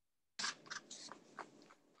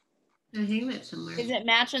 I hang that somewhere. Is it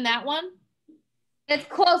matching that one? It's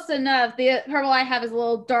close enough. The purple I have is a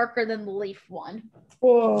little darker than the leaf one.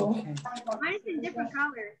 Whoa. Mine's in different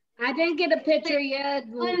colors. I didn't get a picture yet.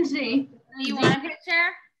 Lindsay. Do you want a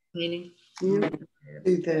picture? Painting. Do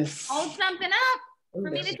this. Hold something up for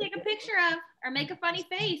me to take a picture of or make a funny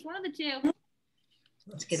face. One of the two.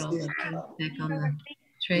 Let's get all the paint back on the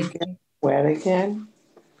tray. Wet again.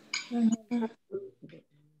 3,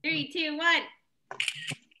 2, 1.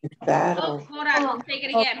 That'll. Oh, hold on. Let's take it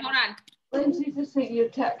again. Hold on. Lindsay just sent you a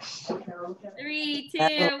text. 3,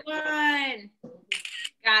 2, 1.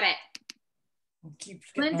 Got it.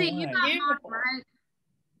 Lindsay, you got mine, right?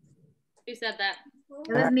 Who said that?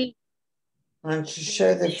 It was me. Why don't you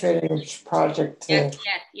show the finished project to? Yes,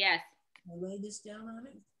 yes, yes. I'll lay this down on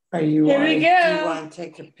it. Are you? Here we Do go. you want to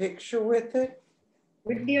take a picture with it?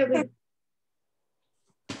 With the other.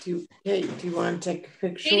 Kate, do you want to take a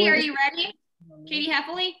picture? Katie, with are it? you ready? Katie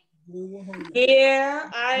Heffley? Yeah,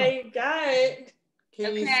 I got it.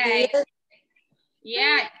 Can you see it?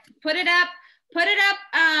 Yeah, put it up.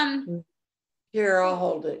 Here, I'll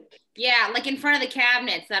hold it. Yeah, like in front of the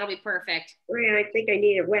cabinets. That'll be perfect. Wait, I think I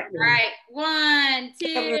need a wet one. All right, 1,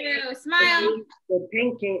 2, smile. The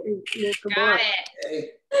paint can't come Got off.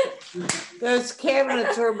 it. Those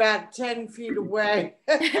cabinets are about 10 feet away.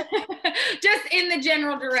 Just in the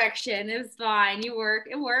general direction. It's fine. It worked.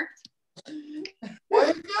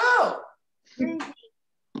 Where'd it go?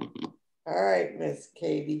 All right, Miss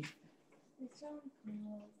Katie.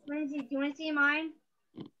 Lindsay, do you want to see mine?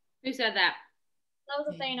 Who said that? That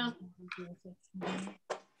was Athena.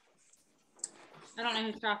 I don't know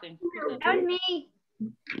who's talking. That was me.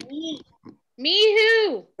 Me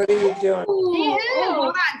who? What are you doing? Me who? Hold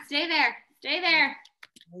on. Stay there. Stay there.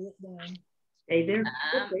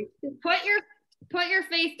 Put your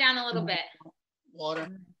face down a little bit. Water.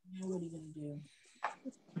 What are you gonna do?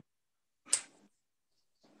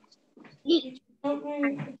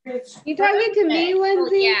 You talking to me,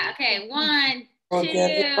 Lindsay? Yeah. Okay. 1,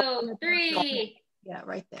 2, 3. Yeah,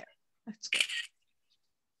 right there. That's good.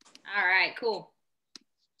 All right. Cool.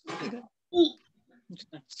 You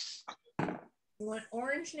want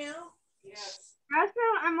orange now? Yes.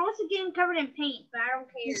 I'm also getting covered in paint, but I don't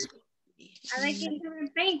care. I like getting covered in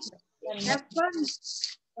paint. That's fun.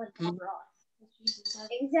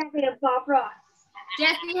 Exactly, a Bob Ross.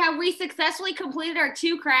 Jesse, have we successfully completed our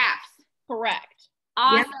 2 crafts? Correct.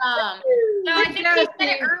 Awesome. So I think we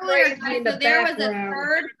said it earlier. So there was a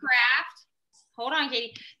 3rd craft. Hold on,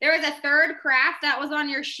 Katie. There was a 3rd craft that was on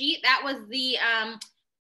your sheet. That was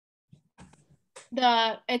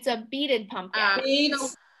it's a beaded pumpkin.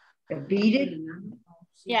 A beaded?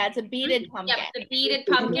 Yeah, it's a beaded pumpkin. Yep, the beaded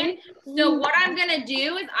pumpkin. So what I'm gonna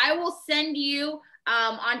do is I will send you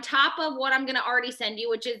on top of what I'm gonna already send you,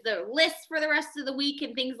 which is the list for the rest of the week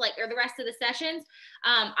and things like, or the rest of the sessions.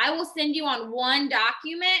 I will send you on one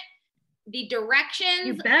document the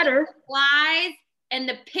directions, the supplies, and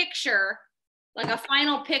the picture, like a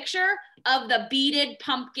final picture of the beaded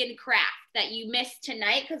pumpkin craft that you missed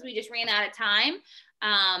tonight because we just ran out of time.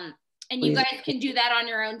 And you guys can do that on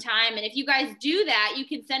your own time. And if you guys do that, you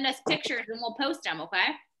can send us pictures and we'll post them,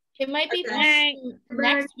 okay? It might be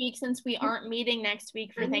next week since we aren't meeting next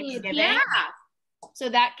week for Thanksgiving. Yeah. So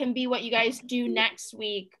that can be what you guys do next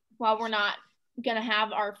week while we're not going to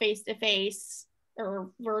have our face-to-face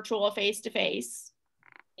or virtual face-to-face.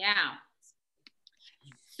 Yeah.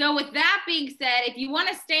 So with that being said, if you want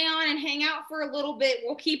to stay on and hang out for a little bit,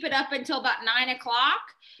 we'll keep it up until about 9 o'clock.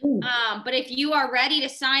 But if you are ready to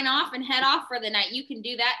sign off and head off for the night, you can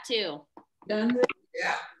do that too. Done?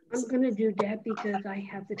 Yeah. I'm going to do that because I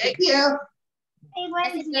have to Thank you. Hey,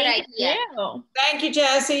 That's a good idea. Thank you,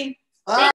 Jessie.